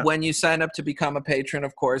when you sign up to become a patron,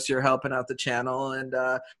 of course, you're helping out the channel. And,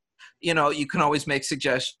 you can always make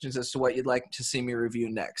suggestions as to what you'd like to see me review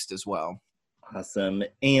next as well. Awesome.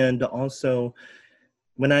 And also,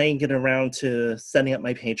 when I get around to setting up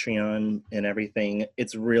my Patreon and everything,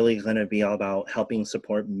 it's really going to be all about helping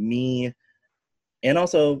support me. And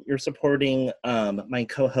also, you're supporting my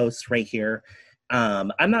co-host right here.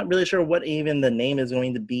 I'm not really sure what even the name is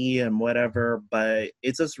going to be and whatever, but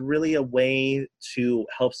it's just really a way to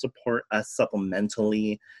help support us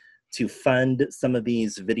supplementally to fund some of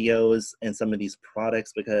these videos and some of these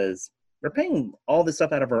products, because we're paying all this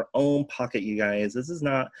stuff out of our own pocket, you guys. This is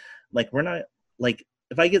not like, we're not like,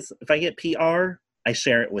 if I get PR, I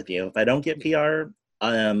share it with you. If I don't get PR,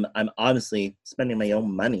 I'm honestly spending my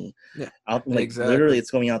own money. Yeah, exactly. Literally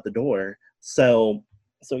it's going out the door. So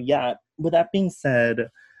yeah, with that being said,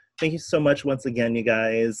 thank you so much once again, you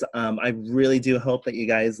guys. I really do hope that you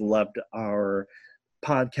guys loved our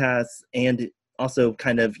podcast and also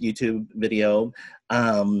kind of YouTube video.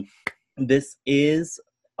 This is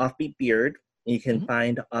Offbeat Beard. You can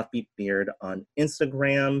find Offbeat Beard on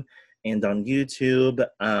Instagram and on YouTube.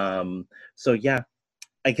 So yeah,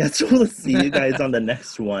 I guess we'll see you guys on the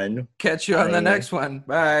next one. Catch you on the next one.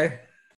 Bye.